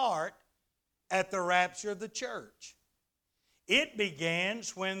 doesn't start at the rapture of the church. It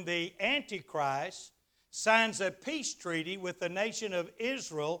begins when the Antichrist signs a peace treaty with the nation of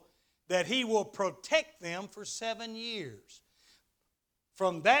Israel that he will protect them for 7 years.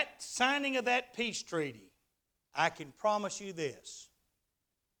 From that signing of that peace treaty, I can promise you this.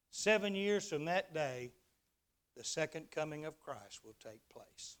 7 years from that day, the second coming of Christ will take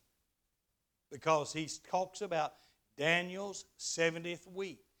place. Because he talks about Daniel's 70th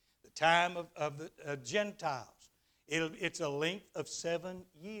week, the time of the Gentiles. It's a length of 7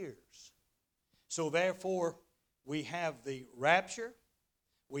 years. So therefore, we have the rapture,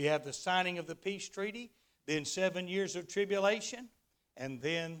 we have the signing of the peace treaty, then 7 years of tribulation, and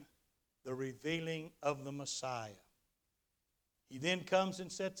then the revealing of the Messiah. He then comes and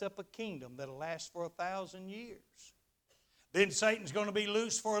sets up a kingdom that'll last for 1,000 years. Then Satan's going to be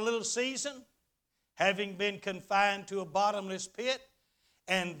loose for a little season, having been confined to a bottomless pit,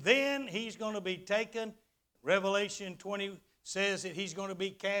 and then he's going to be taken. Revelation 20 says that he's going to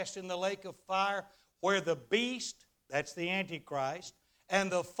be cast in the lake of fire where the beast, that's the Antichrist,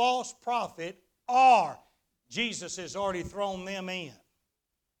 and the false prophet are. Jesus has already thrown them in.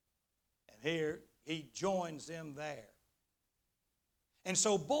 And here he joins them there. And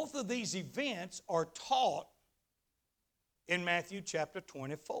so both of these events are taught in Matthew chapter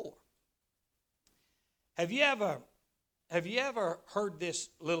 24. Have you ever heard this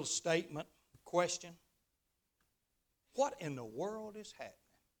little statement, question? What in the world is happening?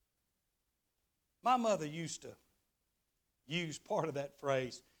 My mother used to use part of that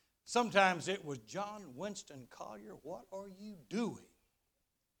phrase. Sometimes it was, John Winston Collier, what are you doing?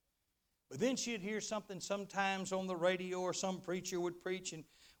 But then she'd hear something sometimes on the radio or some preacher would preach, and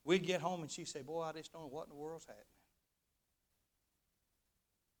we'd get home and she'd say, boy, I just don't know what in the world's happening.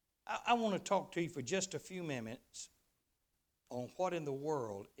 I want to talk to you for just a few minutes on what in the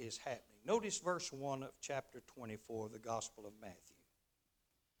world is happening. Notice verse 1 of chapter 24 of the Gospel of Matthew.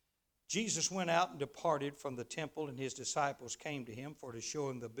 Jesus went out and departed from the temple, and his disciples came to him for to show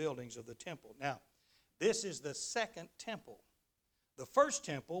him the buildings of the temple. Now, this is the second temple. The first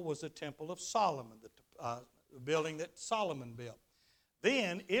temple was the temple of Solomon, the building that Solomon built.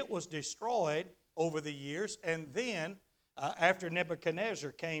 Then it was destroyed over the years, and then after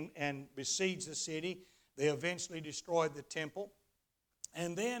Nebuchadnezzar came and besieged the city, they eventually destroyed the temple.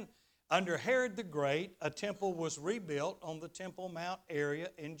 And then under Herod the Great, a temple was rebuilt on the Temple Mount area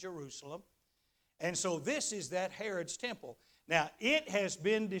in Jerusalem. And so this is that Herod's temple. Now, it has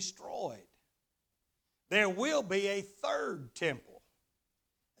been destroyed. There will be a third temple.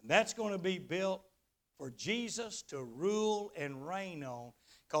 And that's going to be built for Jesus to rule and reign on,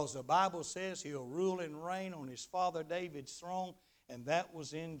 because the Bible says he'll rule and reign on his father David's throne, and that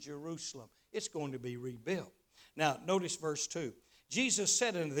was in Jerusalem. It's going to be rebuilt. Now, notice verse 2. Jesus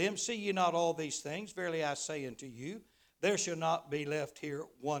said unto them, see ye not all these things? Verily I say unto you, there shall not be left here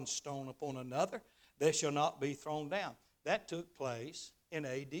one stone upon another, that shall not be thrown down. That took place in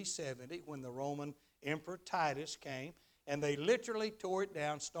AD 70 when the Roman Emperor Titus came, and they literally tore it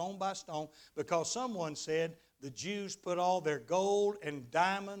down stone by stone, because someone said the Jews put all their gold and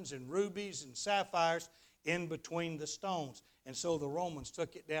diamonds and rubies and sapphires in between the stones. And so the Romans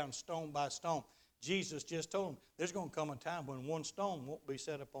took it down stone by stone. Jesus just told them there's going to come a time when one stone won't be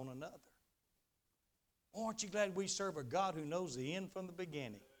set upon another. Oh, aren't you glad we serve a God who knows the end from the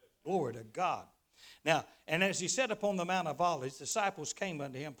beginning? Glory to God. Now, and as he sat upon the Mount of Olives, the disciples came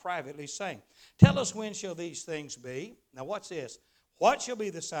unto him privately, saying, Tell us, when shall these things be? Now, what's this? What shall be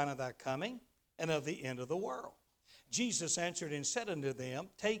the sign of thy coming and of the end of the world? Jesus answered and said unto them,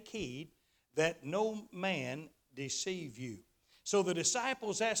 Take heed that no man deceive you. So the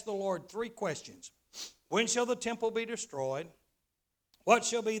disciples asked the Lord 3 questions. When shall the temple be destroyed? What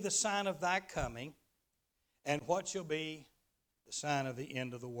shall be the sign of thy coming? And what shall be the sign of the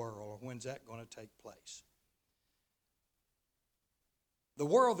end of the world? Or when's that going to take place? The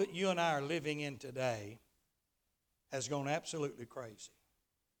world that you and I are living in today has gone absolutely crazy.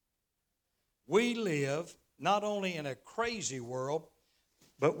 We live not only in a crazy world,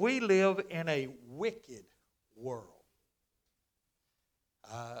 but we live in a wicked world.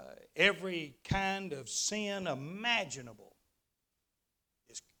 Every kind of sin imaginable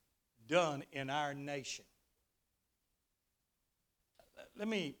is done in our nation.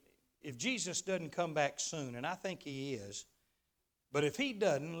 If Jesus doesn't come back soon, and I think he is, but if he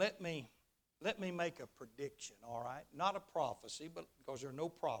doesn't, let me make a prediction, all right? Not a prophecy, but because there are no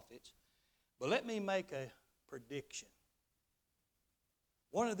prophets, but let me make a prediction.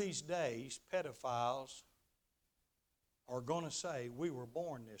 One of these days, pedophiles are going to say, we were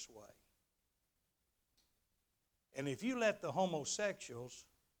born this way. And if you let the homosexuals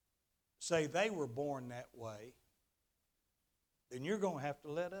say they were born that way, then you're going to have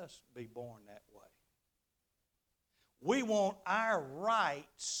to let us be born that way. We want our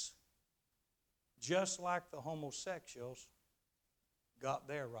rights just like the homosexuals got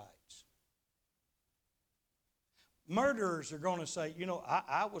their rights. Murderers are going to say,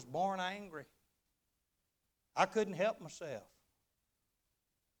 I was born angry. I couldn't help myself.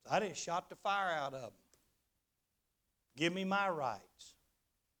 I just shot the fire out of them. Give me my rights.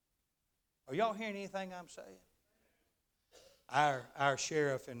 Are y'all hearing anything I'm saying? Our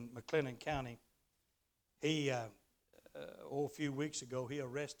sheriff in McLennan County, he a few weeks ago, he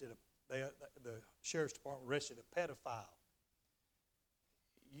arrested the sheriff's department arrested a pedophile.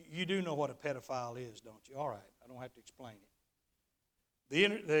 You do know what a pedophile is, don't you? All right, I don't have to explain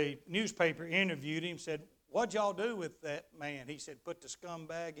it. The newspaper interviewed him, said, "What'd y'all do with that man?" He said, "Put the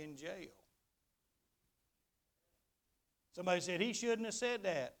scumbag in jail." Somebody said, "He shouldn't have said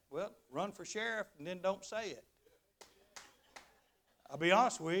that." Well, run for sheriff and then don't say it. I'll be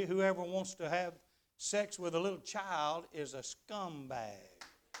honest with you, whoever wants to have sex with a little child is a scumbag.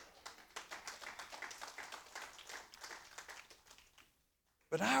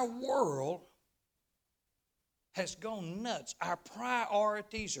 But our world has gone nuts. Our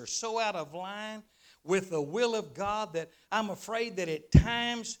priorities are so out of line with the will of God that I'm afraid that at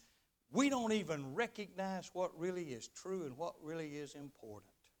times we don't even recognize what really is true and what really is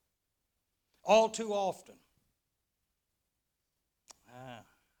important. All too often.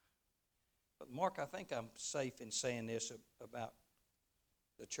 But Mark, I think I'm safe in saying this about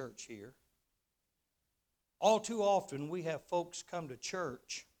the church here. All too often we have folks come to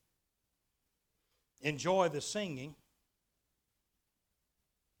church, enjoy the singing,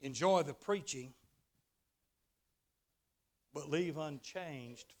 enjoy the preaching, but leave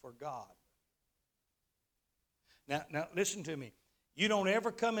unchanged for God. Now listen to me. You don't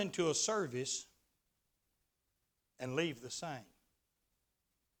ever come into a service and leave the same.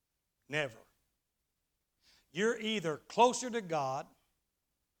 Never. You're either closer to God,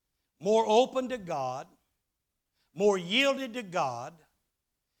 more open to God, more yielded to God,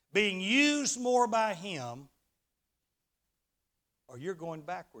 being used more by Him, or you're going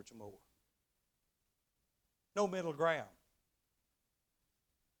backwards more. No middle ground.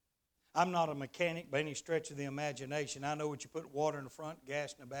 I'm not a mechanic by any stretch of the imagination. I know what you put: water in the front,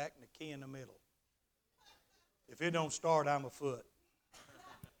 gas in the back, and a key in the middle. If it don't start, I'm afoot.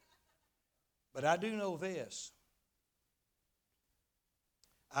 But I do know this.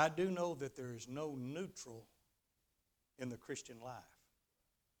 I do know that there is no neutral in the Christian life.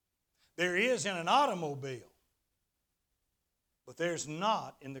 There is in an automobile, but there's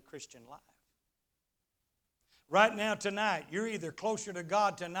not in the Christian life. Right now, tonight, you're either closer to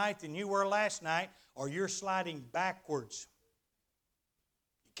God tonight than you were last night, or you're sliding backwards.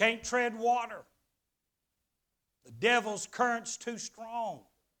 You can't tread water. The devil's current's too strong.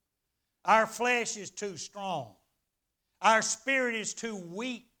 Our flesh is too strong. Our spirit is too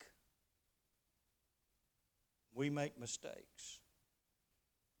weak. We make mistakes.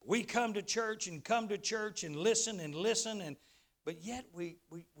 We come to church and listen, but yet we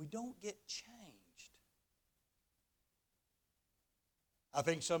don't get changed. I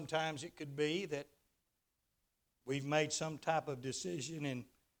think sometimes it could be that we've made some type of decision in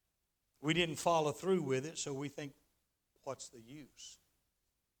We didn't follow through with it, so we think, what's the use?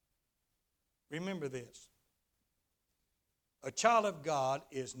 Remember this. A child of God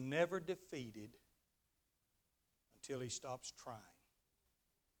is never defeated until he stops trying.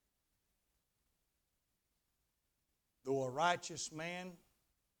 Though a righteous man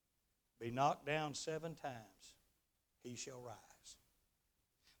be knocked down 7 times, he shall rise.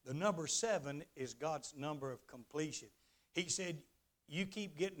 The number 7 is God's number of completion. He said, you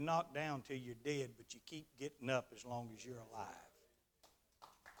keep getting knocked down till you're dead, but you keep getting up as long as you're alive.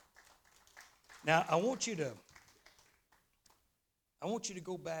 Now, I want you to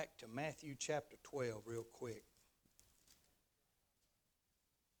go back to Matthew chapter 12 real quick.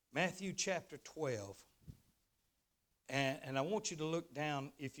 Matthew chapter 12. And I want you to look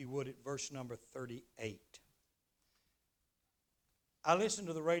down, if you would, at verse number 38. I listen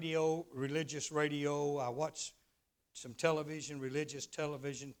to the radio, religious radio. I watch some television, religious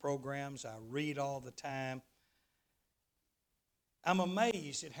television programs. I read all the time. I'm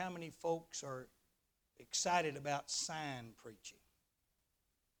amazed at how many folks are excited about sign preaching.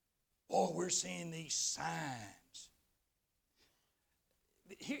 Oh, we're seeing these signs.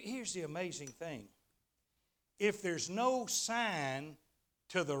 Here's the amazing thing. If there's no sign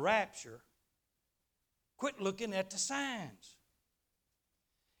to the rapture, quit looking at the signs.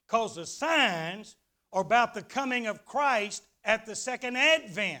 Because the signs are about the coming of Christ at the second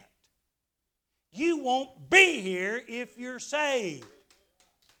advent. You won't be here if you're saved.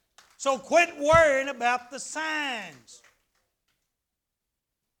 So quit worrying about the signs.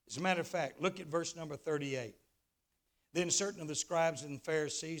 As a matter of fact, look at verse number 38. Then certain of the scribes and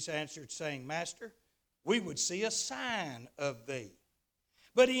Pharisees answered, saying, Master, we would see a sign of thee.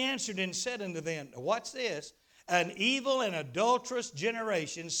 But he answered and said unto them, now watch this, an evil and adulterous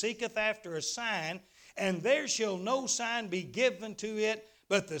generation seeketh after a sign, and there shall no sign be given to it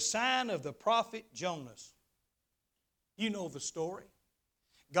but the sign of the prophet Jonas. You know the story.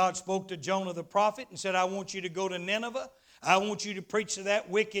 God spoke to Jonah the prophet and said, I want you to go to Nineveh. I want you to preach to that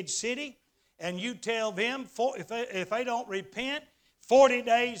wicked city. And you tell them, if they don't repent, 40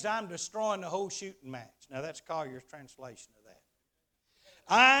 days I'm destroying the whole shooting match. Now that's Collier's translation of that.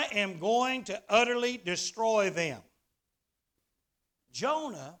 I am going to utterly destroy them.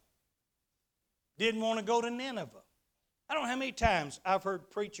 Jonah didn't want to go to Nineveh. I don't know how many times I've heard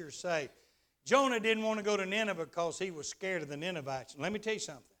preachers say, Jonah didn't want to go to Nineveh because he was scared of the Ninevites. And let me tell you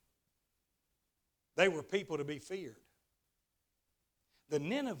something. They were people to be feared. The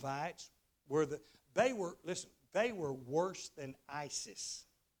Ninevites they were worse than ISIS.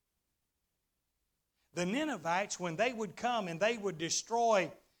 The Ninevites, when they would come and they would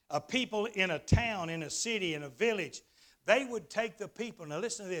destroy a people in a town, in a city, in a village, they would take the people. Now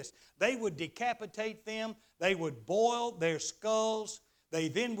listen to this. They would decapitate them. They would boil their skulls. They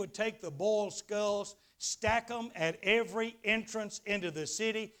then would take the boiled skulls, stack them at every entrance into the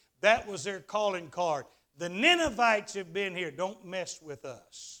city. That was their calling card. The Ninevites have been here. Don't mess with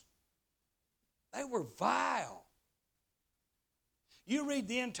us. They were vile. You read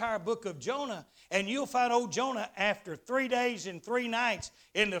the entire book of Jonah, and you'll find old Jonah after 3 days and 3 nights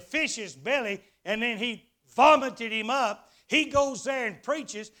in the fish's belly, and then he vomited him up. He goes there and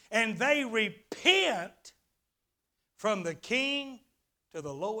preaches, and they repent from the king to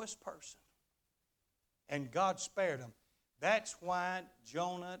the lowest person. And God spared them. That's why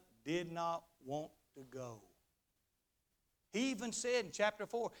Jonah did not want to go. He even said in chapter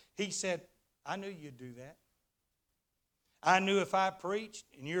 4, he said, I knew you'd do that. I knew if I preached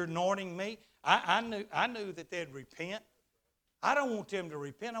and you're anointing me, I knew that they'd repent. I don't want them to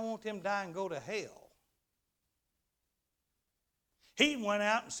repent. I want them to die and go to hell. He went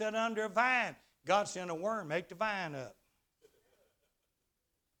out and sat under a vine. God sent a worm, ate the vine up.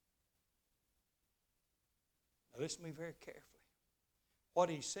 Now listen to me very carefully. What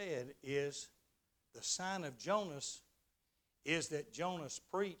he said is the sign of Jonas is that Jonas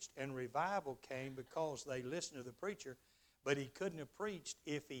preached and revival came because they listened to the preacher, but he couldn't have preached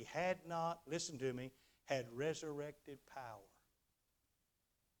if he had not, listen to me, had resurrected power.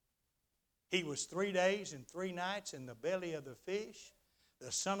 He was 3 days and 3 nights in the belly of the fish.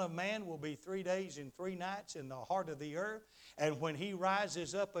 The Son of Man will be 3 days and 3 nights in the heart of the earth. And when he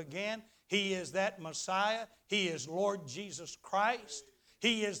rises up again, he is that Messiah. He is Lord Jesus Christ.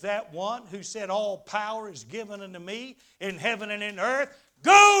 He is that one who said, all power is given unto me in heaven and in earth.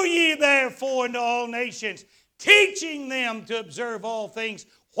 Go ye therefore into all nations, teaching them to observe all things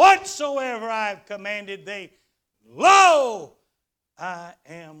whatsoever I have commanded thee. Lo, I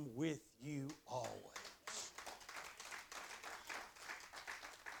am with you always.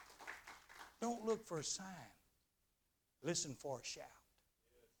 Don't look for a sign. Listen for a shout.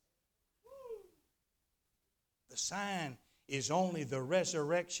 The sign is only the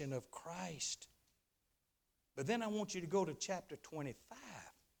resurrection of Christ. But then I want you to go to chapter 25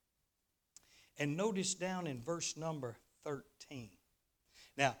 and notice down in verse number 13.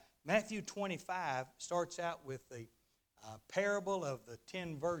 Now, Matthew 25 starts out with the parable of the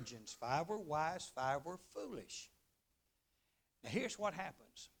 10 virgins. 5 were wise, 5 were foolish. Now, here's what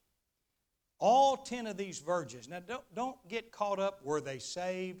happens. All 10 of these virgins, now don't get caught up, were they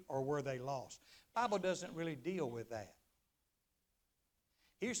saved or were they lost? The Bible doesn't really deal with that.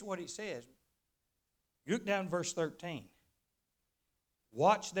 Here's what it says. Look down verse 13.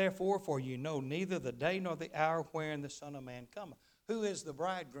 Watch therefore, for you know neither the day nor the hour wherein the Son of Man cometh. Who is the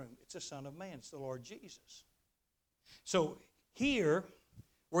bridegroom? It's the Son of Man. It's the Lord Jesus. So here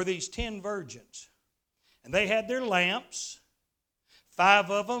were these 10 virgins. And they had their lamps.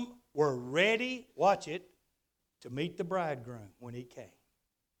 5 of them were ready, watch it, to meet the bridegroom when he came.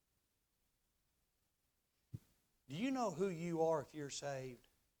 Do you know who you are if you're saved?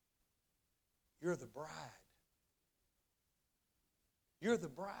 You're the bride. You're the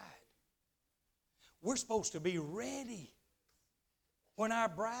bride. We're supposed to be ready when our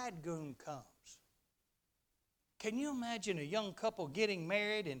bridegroom comes. Can you imagine a young couple getting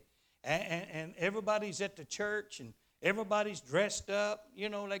married and everybody's at the church and everybody's dressed up? You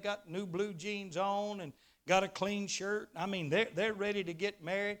know, they got new blue jeans on and got a clean shirt. I mean, they're ready to get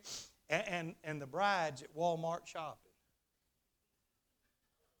married, and the bride's at Walmart shopping.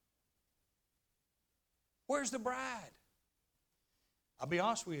 Where's the bride? I'll be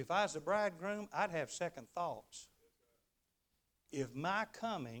honest with you, if I was the bridegroom, I'd have second thoughts. If my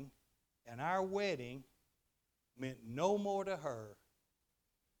coming and our wedding meant no more to her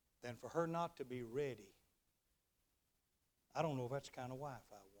than for her not to be ready, I don't know if that's the kind of wife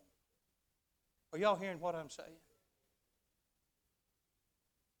I want. Are y'all hearing what I'm saying?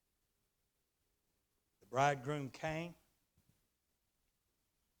 The bridegroom came.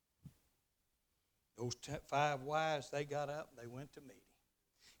 Those 5 wise, they got up and they went to meet him.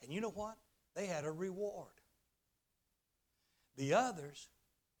 And you know what? They had a reward. The others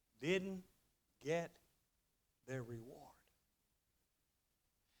didn't get their reward.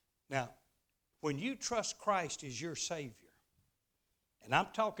 Now, when you trust Christ as your Savior, and I'm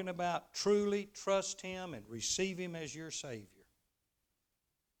talking about truly trust Him and receive Him as your Savior,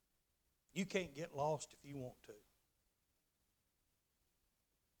 you can't get lost if you want to.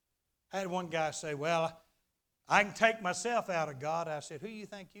 I had one guy say, well, I can take myself out of God. I said, who do you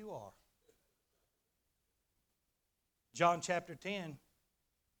think you are? John chapter 10,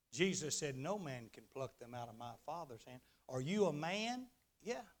 Jesus said, no man can pluck them out of my Father's hand. Are you a man?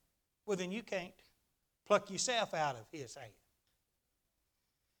 Yeah. Well, then you can't pluck yourself out of His hand.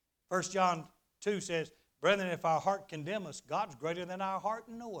 1 John 2 says, brethren, if our heart condemn us, God's greater than our heart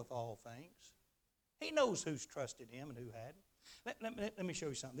and knoweth all things. He knows who's trusted Him and who hadn't. Let me show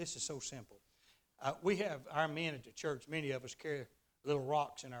you something. This is so simple. We have our men at the church, many of us carry little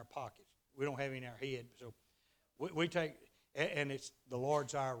rocks in our pockets. We don't have any in our head. So we take, and it's the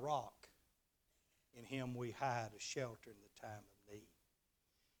Lord's our rock. In Him we hide a shelter in the time of need.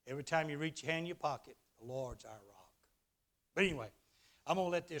 Every time you reach your hand in your pocket, the Lord's our rock. But anyway, I'm going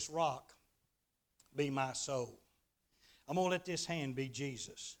to let this rock be my soul. I'm going to let this hand be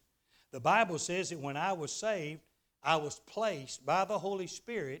Jesus. The Bible says that when I was saved, I was placed by the Holy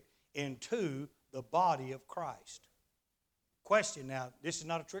Spirit into the body of Christ. Question now, this is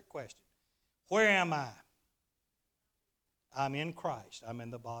not a trick question. Where am I? I'm in Christ. I'm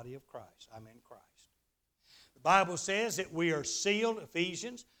in the body of Christ. I'm in Christ. The Bible says that we are sealed,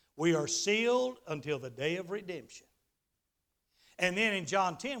 Ephesians, we are sealed until the day of redemption. And then in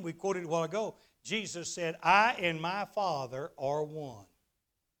John 10, we quoted a while ago, Jesus said, I and my Father are one.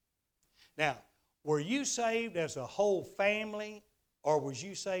 Now, were you saved as a whole family, or was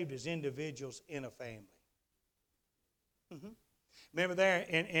you saved as individuals in a family? Remember there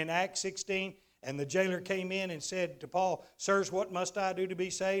in Acts 16, and the jailer came in and said to Paul, sirs, what must I do to be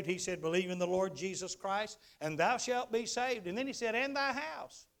saved? He said, believe in the Lord Jesus Christ, and thou shalt be saved. And then he said, and thy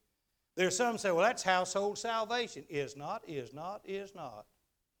house. There's some say, well, that's household salvation. Is not, is not, is not.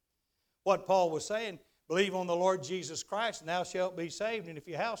 What Paul was saying, believe on the Lord Jesus Christ, and thou shalt be saved. And if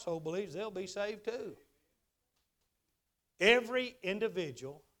your household believes, they'll be saved too. Every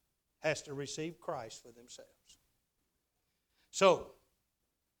individual has to receive Christ for themselves. So,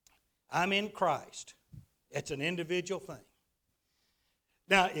 I'm in Christ. It's an individual thing.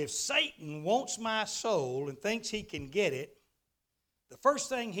 Now, if Satan wants my soul and thinks he can get it, the first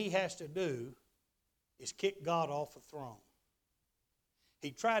thing he has to do is kick God off the throne.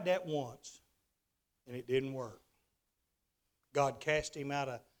 He tried that once, and it didn't work. God cast him out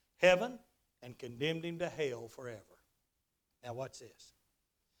of heaven, and condemned him to hell forever. Now watch this.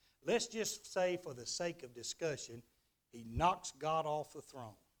 Let's just say, for the sake of discussion, he knocks God off the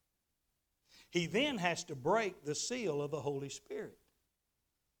throne. He then has to break the seal of the Holy Spirit.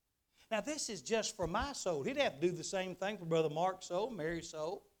 Now this is just for my soul. He'd have to do the same thing for Brother Mark's soul, Mary's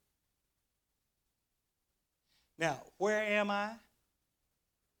soul. Now, where am I?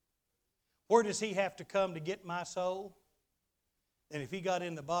 Where does he have to come to get my soul? And if he got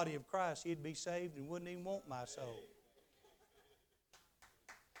in the body of Christ, he'd be saved and wouldn't even want my soul.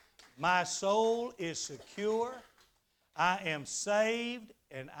 My soul is secure. I am saved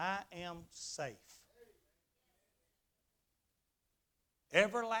and I am safe.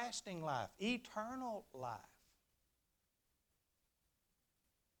 Everlasting life, eternal life.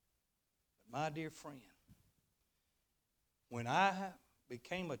 But my dear friend, when I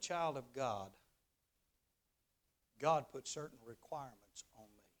became a child of God, God put certain requirements on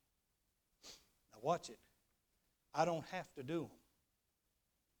me. Now watch it. I don't have to do them.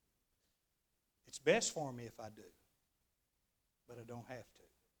 It's best for me if I do, but I don't have to.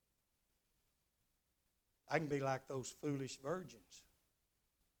 I can be like those foolish virgins.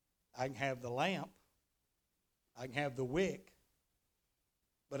 I can have the lamp, I can have the wick,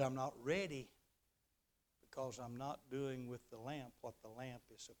 but I'm not ready because I'm not doing with the lamp what the lamp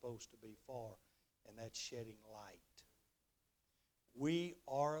is supposed to be for, and that's shedding light. We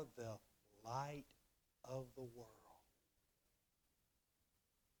are the light of the world.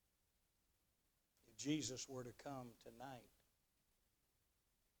 If Jesus were to come tonight,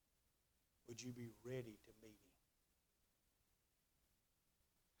 would you be ready to meet him?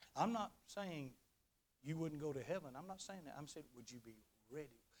 I'm not saying you wouldn't go to heaven. I'm not saying that. I'm saying, would you be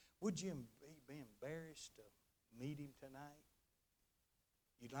ready? Would you be embarrassed to meet him tonight?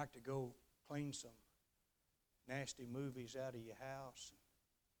 You'd like to go clean some nasty movies out of your house.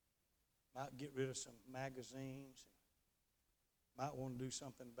 Might get rid of some magazines. Might want to do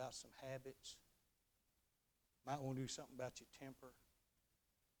something about some habits. Might want to do something about your temper.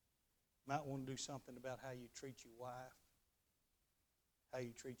 Might want to do something about how you treat your wife, how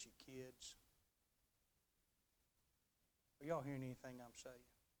you treat your kids. Are y'all hearing anything I'm saying?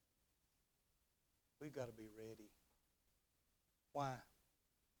 We've got to be ready. Why?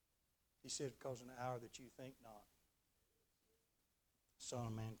 He said, because in the hour that you think not, the Son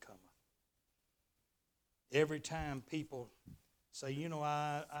of Man cometh. Every time people say, you know,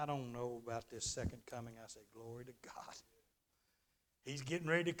 I don't know about this second coming, I say, glory to God. He's getting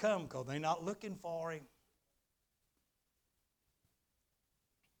ready to come because they're not looking for him.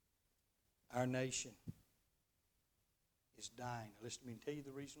 Our nation is dying. Listen to me and tell you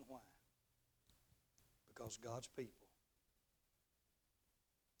the reason why. Because God's people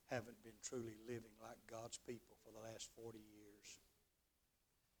haven't been truly living like God's people for the last 40 years.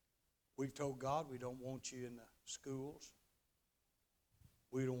 We've told God we don't want you in the schools.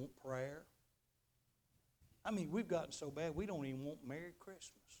 We don't want prayer. I mean, we've gotten so bad we don't even want Merry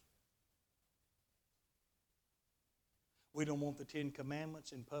Christmas. We don't want the 10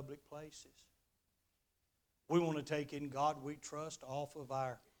 Commandments in public places. We want to take In God We Trust off of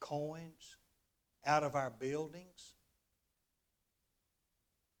our coins, out of our buildings.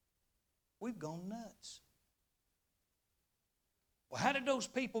 We've gone nuts. Well, how did those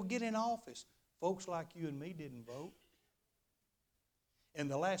people get in office? Folks like you and me didn't vote. In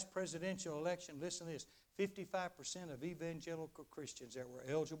the last presidential election, listen to this, 55% of evangelical Christians that were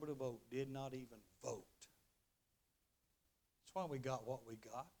eligible to vote did not even vote. That's why we got what we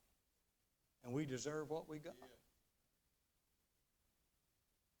got. And we deserve what we got.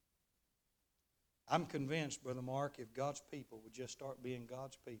 I'm convinced, Brother Mark, if God's people would just start being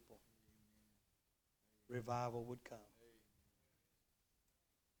God's people, revival would come.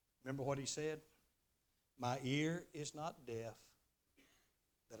 Remember what he said? My ear is not deaf,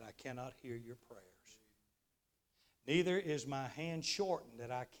 that I cannot hear your prayers. Neither is my hand shortened,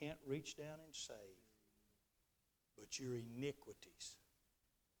 that I can't reach down and save. But your iniquities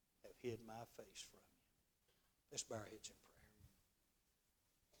have hid my face from you. Let's bow our heads in prayer.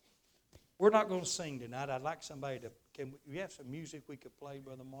 We're not going to sing tonight. I'd like somebody to, can we have some music we could play,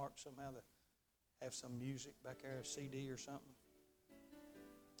 Brother Mark, somehow to have some music back there, a CD or something?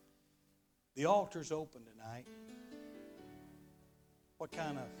 The altar's open tonight. What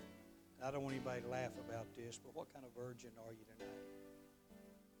kind of, I don't want anybody to laugh about this, but what kind of virgin are you tonight?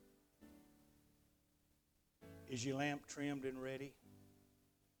 Is your lamp trimmed and ready?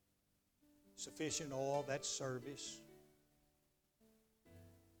 Sufficient oil, that's service.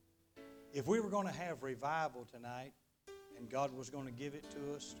 If we were going to have revival tonight, and God was going to give it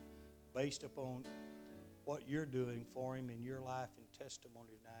to us based upon what you're doing for Him in your life and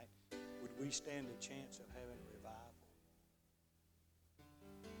testimony tonight, would we stand a chance of having revival?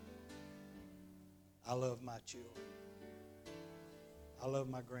 I love my children. I love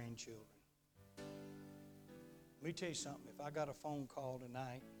my grandchildren. Let me tell you something. If I got a phone call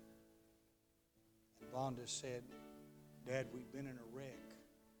tonight and Vonda said, Dad, we've been in a wreck.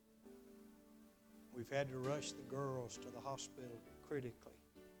 We've had to rush the girls to the hospital critically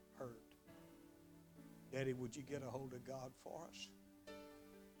hurt. Daddy, would you get a hold of God for us?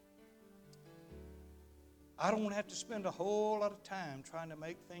 I don't have to spend a whole lot of time trying to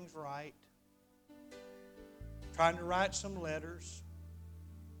make things right, trying to write some letters.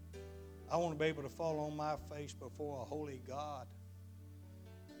 I want to be able to fall on my face before a holy God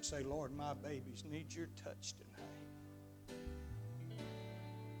and say, Lord, my babies need your touch tonight.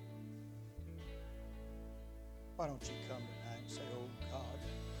 Why don't you come tonight and say, oh God,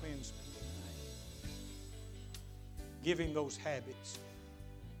 cleanse me tonight. Give him those habits.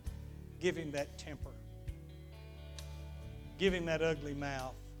 Give him that temper. Give him that ugly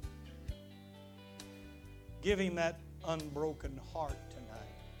mouth. Give him that unbroken heart tonight.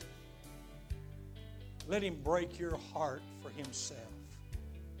 Let him break your heart for himself.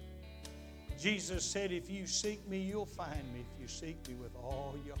 Jesus said, if you seek me, you'll find me if you seek me with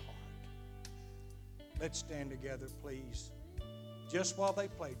all your heart. Let's stand together, please. Just while they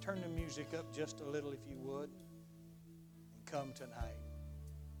play, turn the music up just a little if you would. And come tonight.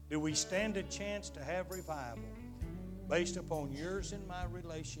 Do we stand a chance to have revival based upon yours and my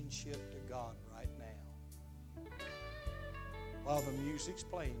relationship to God right now? While the music's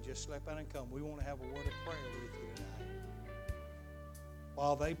playing, just slip out and come. We want to have a word of prayer with you tonight.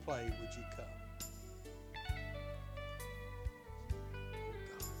 While they play, would you come? Oh,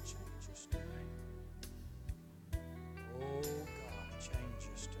 God, change us tonight. Oh, God, change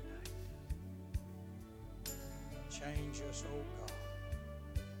us tonight. Change us, oh, God.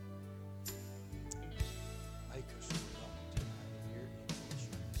 Make us love tonight in your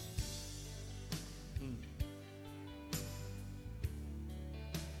image.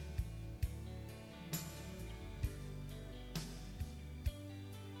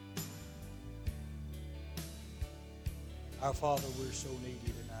 Our Father, we're so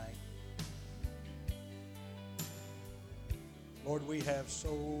needy tonight. Lord, we have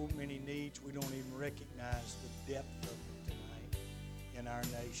so many needs we don't even recognize the depth of it tonight in our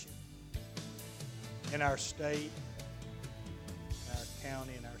nation, in our state, in our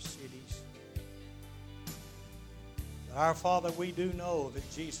county, in our cities. But our Father, we do know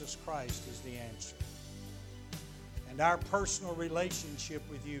that Jesus Christ is the answer. And our personal relationship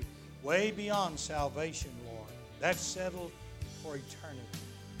with you, way beyond salvation, Lord, that's settled for eternity.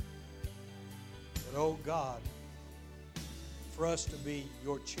 But, oh God, for us to be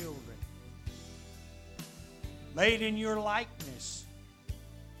your children, made in your likeness,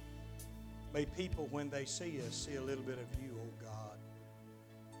 may people, when they see us, see a little bit of you, oh God.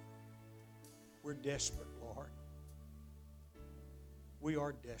 We're desperate, Lord. We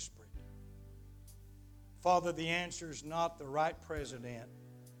are desperate. Father, the answer is not the right president.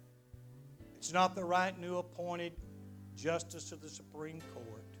 It's not the right new appointed justice of the Supreme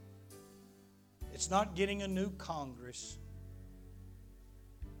Court. It's not getting a new Congress.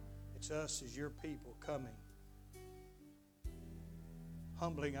 It's us as your people coming,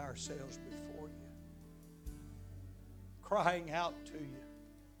 humbling ourselves before you, crying out to you,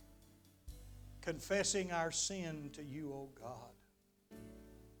 confessing our sin to you, O God,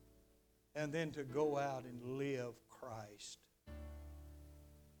 and then to go out and live Christ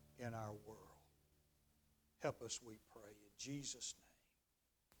in our world. Help us, we pray, in Jesus' name.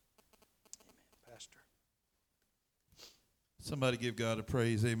 Amen. Pastor. Somebody give God a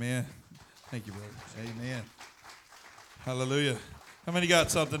praise. Amen. Thank you, brother. Amen. Hallelujah. How many got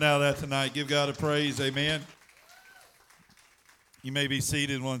something out of that tonight? Give God a praise. Amen. You may be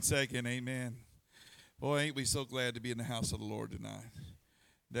seated 1 second. Amen. Boy, ain't we so glad to be in the house of the Lord tonight.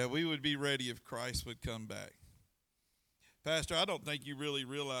 That we would be ready if Christ would come back. Pastor, I don't think you really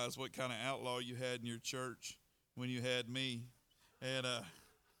realize what kind of outlaw you had in your church when you had me. And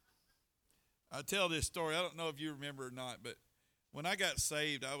I tell this story. I don't know if you remember or not, but when I got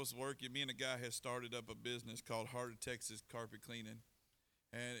saved, I was working. Me and a guy had started up a business called Heart of Texas Carpet Cleaning.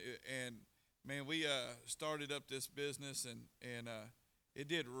 And man, we started up this business, and it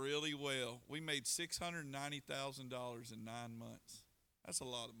did really well. We made $690,000 in 9 months. That's a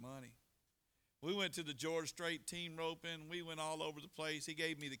lot of money. We went to the Georgia Strait team roping. We went all over the place. He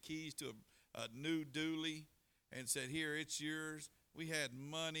gave me the keys to a new dually and said, here, it's yours. We had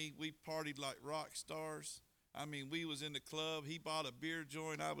money. We partied like rock stars. I mean, we was in the club. He bought a beer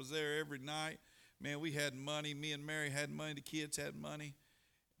joint. I was there every night. Man, we had money. Me and Mary had money. The kids had money.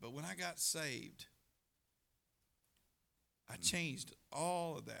 But when I got saved, I changed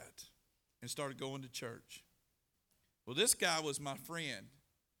all of that and started going to church. Well, this guy was my friend,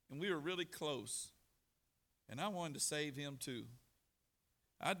 and we were really close. And I wanted to save him too.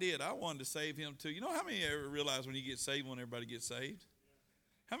 I did. I wanted to save him too. You know how many ever realize when you get saved, want everybody to get saved?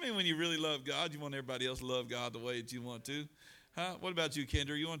 How many when you really love God, you want everybody else to love God the way that you want to? Huh? What about you,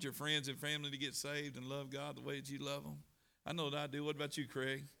 Kendra? You want your friends and family to get saved and love God the way that you love them? I know that I do. What about you,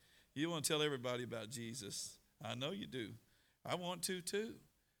 Craig? You want to tell everybody about Jesus. I know you do. I want to too.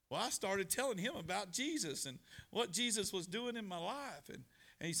 Well, I started telling him about Jesus and what Jesus was doing in my life. And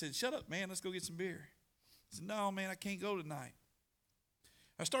he said, shut up, man, let's go get some beer. I said, no, man, I can't go tonight.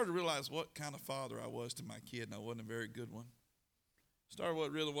 I started to realize what kind of father I was to my kid, and I wasn't a very good one. Started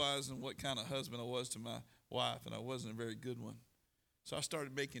what really was and what kind of husband I was to my wife, and I wasn't a very good one. So I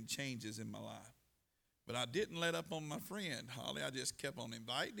started making changes in my life. But I didn't let up on my friend, Holly. I just kept on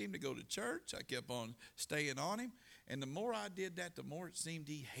inviting him to go to church. I kept on staying on him. And the more I did that, the more it seemed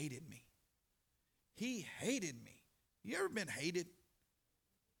he hated me. He hated me. You ever been hated?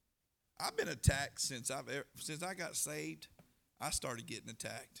 I've been attacked since I got saved. I started getting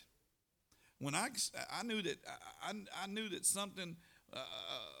attacked. When I knew that something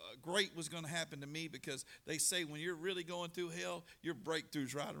great was going to happen to me, because they say when you're really going through hell, your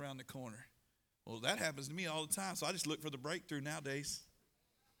breakthrough's right around the corner. Well, that happens to me all the time, so I just look for the breakthrough nowadays.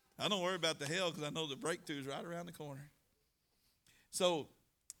 I don't worry about the hell because I know the breakthrough's right around the corner. So,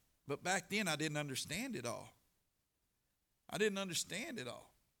 but back then I didn't understand it all. I didn't understand it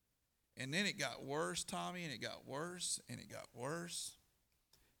all. And then it got worse, Tommy, and it got worse, and it got worse.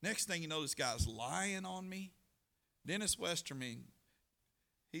 Next thing you know, this guy's lying on me. Dennis Westerman,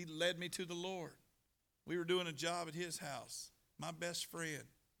 he led me to the Lord. We were doing a job at his house. My best friend,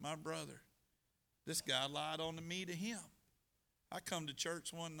 my brother. This guy lied on me to him. I come to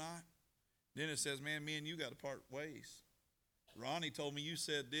church one night. Dennis says, man, me and you got to part ways. Ronnie told me you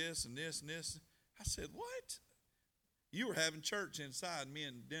said this and this and this. I said, what? You were having church inside. Me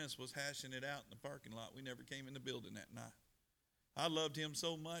and Dennis was hashing it out in the parking lot. We never came in the building that night. I loved him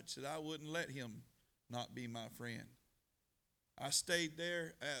so much that I wouldn't let him not be my friend. I stayed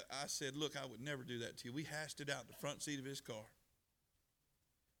there. I said, look, I would never do that to you. We hashed it out in the front seat of his car.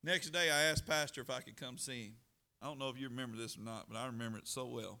 Next day, I asked Pastor if I could come see him. I don't know if you remember this or not, but I remember it so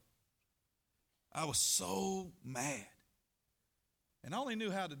well. I was so mad. And I only knew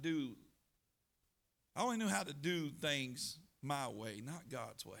how to do things my way, not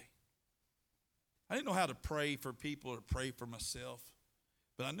God's way. I didn't know how to pray for people or pray for myself,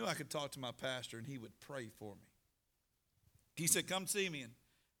 but I knew I could talk to my pastor and he would pray for me. He said, come see me. And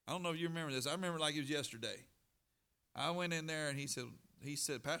I don't know if you remember this. I remember it like it was yesterday. I went in there and he said,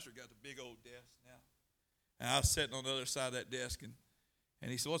 Pastor got the big old desk now. And I was sitting on the other side of that desk,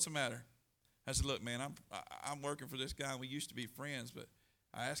 and he said, what's the matter? I said, look, man, I'm working for this guy, and we used to be friends, but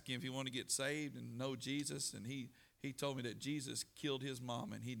I asked him if he wanted to get saved and know Jesus, and he told me that Jesus killed his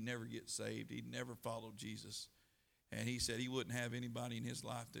mom, and he'd never get saved. He'd never follow Jesus. And he said he wouldn't have anybody in his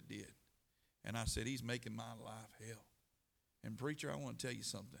life that did. And I said, he's making my life hell. And preacher, I want to tell you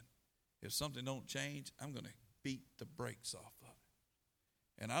something. If something don't change, I'm going to beat the brakes off of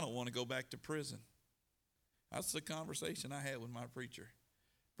it. And I don't want to go back to prison. That's the conversation I had with my preacher.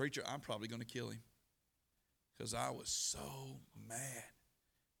 Preacher, I'm probably going to kill him because I was so mad.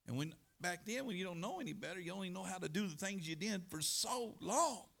 And back then, when you don't know any better, you only know how to do the things you did for so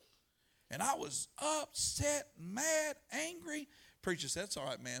long. And I was upset, mad, angry. Preacher said, that's all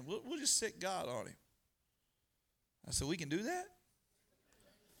right, man. We'll just sick God on him. I said, we can do that?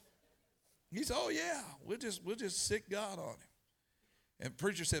 He said, oh, yeah, we'll just sick God on him. And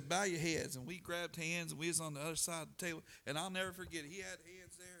preacher said, bow your heads. And we grabbed hands, and we was on the other side of the table. And I'll never forget it. He had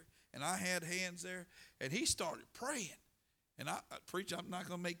hands there, and I had hands there. And he started praying. And I preach, I'm not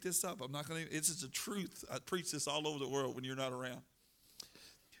going to make this up. It's just the truth. I preach this all over the world when you're not around.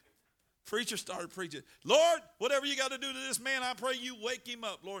 Preacher started preaching. Lord, whatever you got to do to this man, I pray you wake him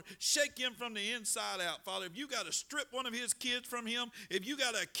up, Lord. Shake him from the inside out, Father. If you got to strip one of his kids from him, if you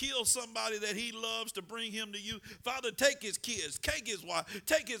got to kill somebody that he loves to bring him to you, Father, take his kids, take his wife,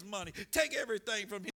 take his money, take everything from him.